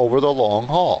successful over the long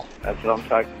haul. That's what I'm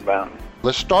talking about.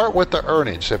 Let's start with the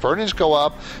earnings. If earnings go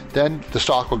up, then the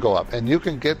stock will go up. And you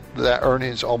can get that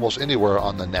earnings almost anywhere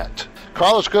on the net.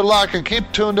 Carlos, good luck, and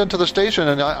keep tuned into the station,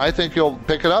 and I think you'll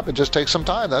pick it up. It just takes some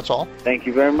time, that's all. Thank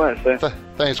you very much, sir.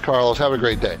 Thanks, Carlos. Have a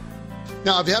great day.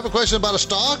 Now, if you have a question about a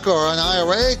stock or an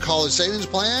IRA, college savings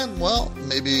plan, well,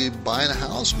 maybe buying a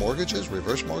house, mortgages,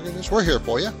 reverse mortgages, we're here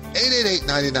for you.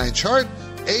 888-99-CHART,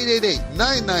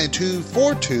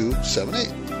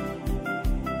 888-992-4278.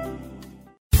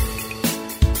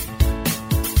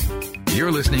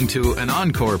 You're listening to an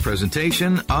encore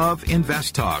presentation of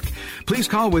Invest Talk. Please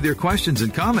call with your questions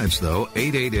and comments, though,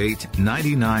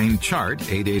 888-99-CHART,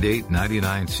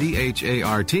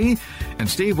 888-99-CHART, and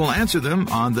Steve will answer them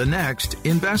on the next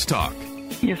Invest Talk.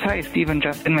 Yes, hi, Steve and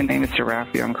Justin. My name is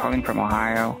Seraphio. I'm calling from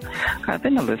Ohio. I've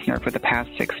been a listener for the past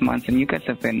 6 months, and you guys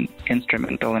have been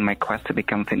instrumental in my quest to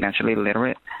become financially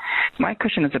literate. My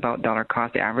question is about dollar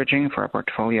cost averaging for a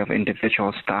portfolio of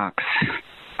individual stocks.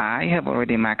 I have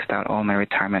already maxed out all my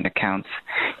retirement accounts,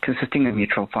 consisting of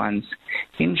mutual funds.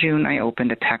 In June, I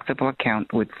opened a taxable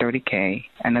account with $30K,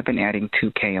 and I've been adding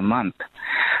 $2K a month.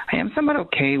 I am somewhat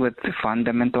okay with the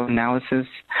fundamental analysis,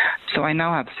 so I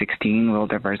now have 16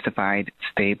 well-diversified,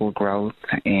 stable growth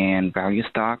and value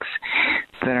stocks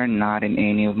that are not in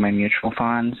any of my mutual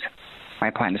funds. My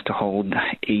plan is to hold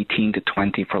 18 to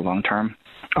 20 for long term.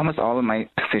 Almost all of my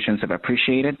positions have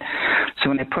appreciated, so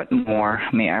when I put more,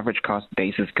 my average cost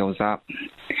basis goes up.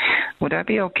 Would that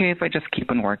be okay if I just keep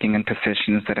on working in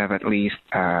positions that have at least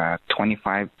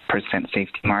 25%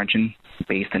 safety margin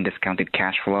based on discounted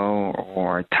cash flow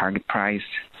or target price?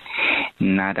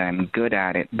 Not that I'm good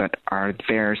at it, but are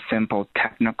there simple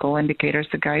technical indicators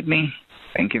to guide me?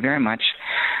 Thank you very much,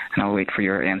 and I'll wait for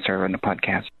your answer on the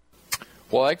podcast.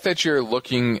 Well, I like that you're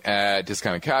looking at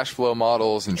discounted cash flow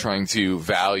models and trying to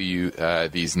value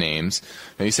these names.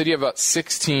 Now, you said you have about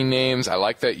 16 names. I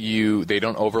like that they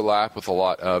don't overlap with a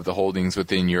lot of the holdings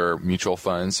within your mutual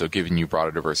funds, so giving you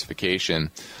broader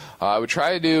diversification. I would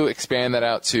try to expand that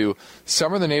out to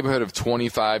somewhere in the neighborhood of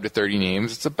 25 to 30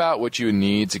 names. It's about what you would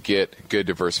need to get good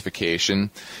diversification.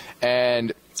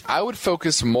 And I would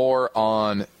focus more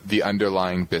on the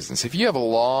underlying business. If you have a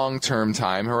long-term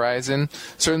time horizon,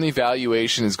 certainly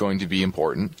valuation is going to be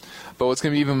important. But what's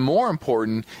going to be even more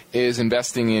important is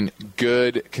investing in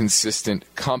good, consistent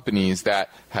companies that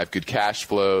have good cash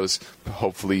flows,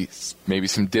 hopefully maybe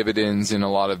some dividends in a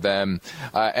lot of them,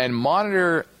 and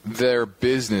monitor their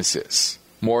businesses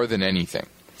more than anything.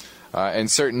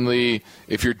 And certainly,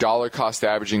 if you're dollar cost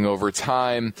averaging over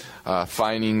time,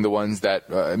 finding the ones that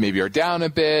maybe are down a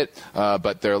bit,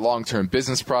 but their long-term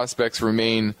business prospects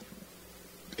remain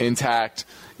intact,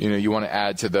 you want to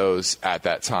add to those at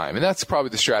that time. And that's probably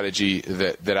the strategy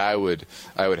that I would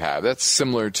have. That's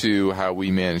similar to how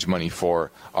we manage money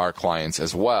for our clients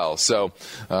as well. So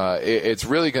it's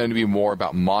really going to be more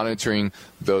about monitoring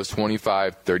those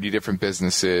 25, 30 different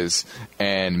businesses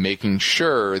and making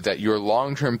sure that your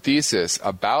long-term thesis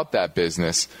about that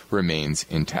business remains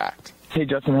intact. Hey,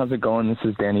 Justin, how's it going? This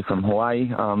is Danny from Hawaii,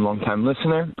 long-time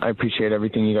listener. I appreciate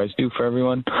everything you guys do for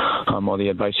everyone, all the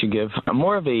advice you give. I'm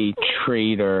more of a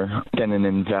trader than an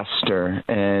investor,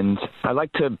 and I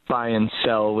like to buy and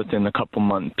sell within a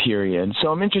couple-month period.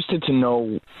 So I'm interested to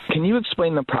know, can you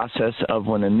explain the process of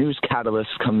when a news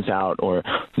catalyst comes out or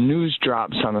news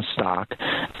drops on a stock,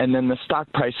 and then the stock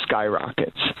price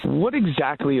skyrockets? What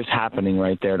exactly is happening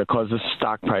right there to cause the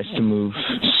stock price to move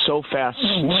so fast,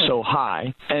 so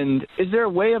high? And is there a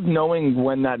way of knowing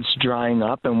when that's drying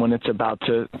up and when it's about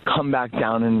to come back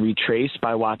down and retrace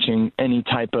by watching any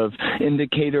type of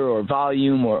indicator or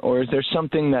volume, or is there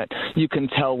something that you can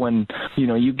tell when,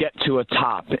 you get to a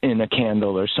top in a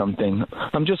candle or something?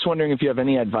 I'm just wondering if you have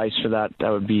any advice for that.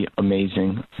 That would be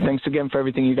amazing. Thanks again for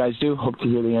everything you guys do. Hope to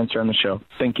hear the answer on the show.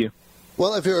 Thank you.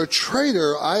 Well, if you're a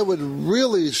trader, I would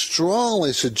really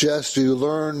strongly suggest you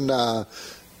learn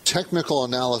technical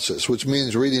analysis, which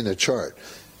means reading a chart.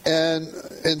 And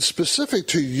specific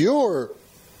to your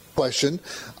question,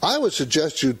 I would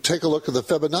suggest you take a look at the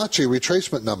Fibonacci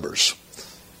retracement numbers.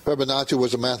 Fibonacci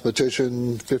was a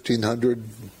mathematician, 1500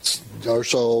 or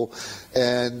so,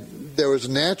 and there was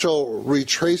natural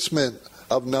retracement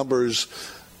of numbers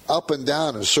up and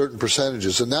down in certain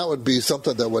percentages, and that would be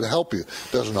something that would help you.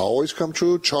 It doesn't always come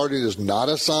true. Charting is not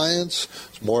a science.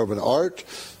 It's more of an art,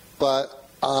 but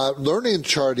learning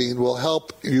charting will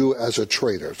help you as a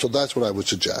trader. So that's what I would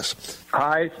suggest.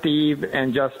 Hi, Steve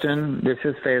and Justin. This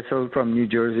is Faisal from New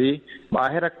Jersey.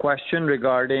 I had a question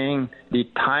regarding the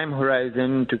time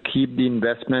horizon to keep the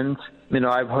investments.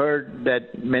 I've heard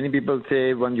that many people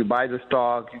say when you buy the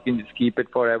stock, you can just keep it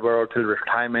forever or till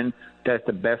retirement. That's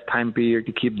the best time period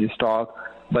to keep the stock.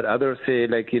 but others say,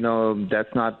 like,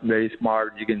 that's not very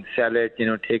smart. You can sell it,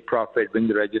 take profit, win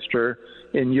the register.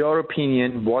 In your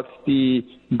opinion, what's the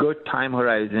good time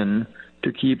horizon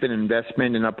to keep an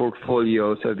investment in a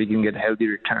portfolio so we can get healthy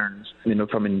returns,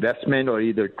 from investment or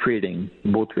either trading,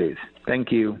 both ways?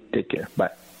 Thank you. Take care. Bye.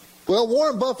 Well,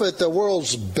 Warren Buffett, the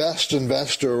world's best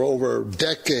investor over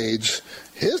decades,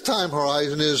 his time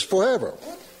horizon is forever.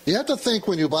 You have to think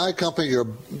when you buy a company,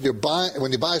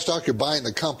 when you buy a stock, you're buying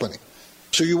the company.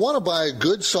 So you want to buy a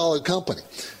good, solid company.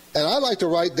 And I like to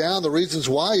write down the reasons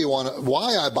why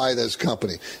I buy this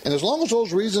company. And as long as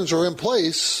those reasons are in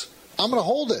place, I'm going to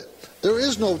hold it. There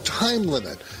is no time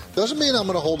limit. Doesn't mean I'm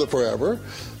going to hold it forever,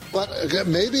 but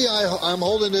maybe I'm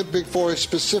holding it for a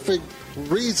specific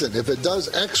reason. If it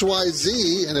does X, Y,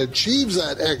 Z and achieves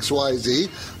that X, Y, Z,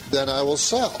 then I will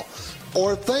sell.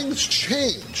 Or things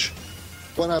change.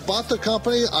 When I bought the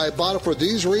company, I bought it for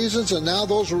these reasons, and now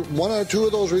those one or two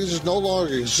of those reasons no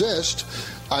longer exist.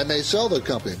 I may sell the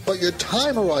company. But your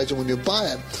time horizon when you buy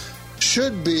it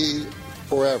should be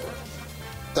forever.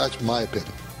 That's my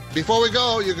opinion. Before we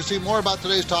go, you can see more about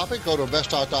today's topic. Go to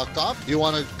investtalk.com. You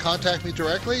want to contact me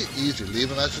directly? Easy.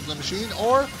 Leave a message in the machine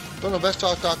or go to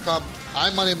investtalk.com.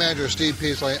 I'm Money Manager Steve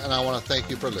Peasley, and I want to thank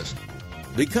you for listening.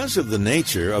 Because of the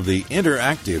nature of the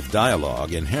interactive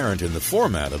dialogue inherent in the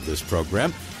format of this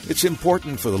program, it's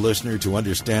important for the listener to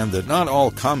understand that not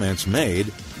all comments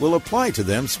made will apply to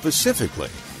them specifically.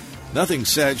 Nothing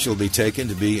said shall be taken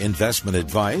to be investment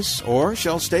advice, or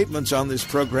shall statements on this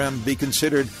program be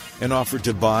considered an offer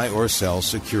to buy or sell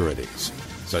securities.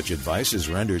 Such advice is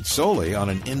rendered solely on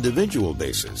an individual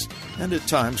basis, and at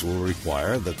times will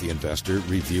require that the investor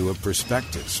review a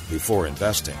prospectus before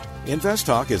investing.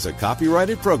 InvestTalk is a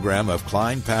copyrighted program of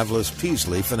Klein Pavlis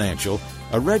Peasley Financial,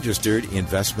 a registered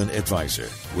investment advisor,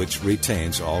 which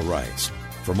retains all rights.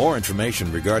 For more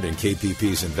information regarding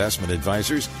KPP's investment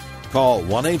advisors, call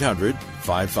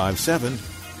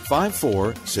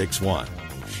 1-800-557-5461.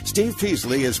 Steve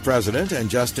Peasley is President and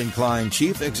Justin Klein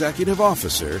Chief Executive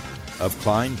Officer of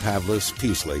Klein Pavlis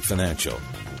Peasley Financial.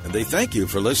 And they thank you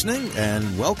for listening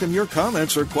and welcome your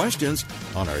comments or questions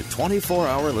on our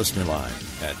 24-hour listener line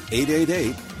at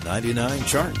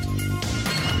 888-99-CHART.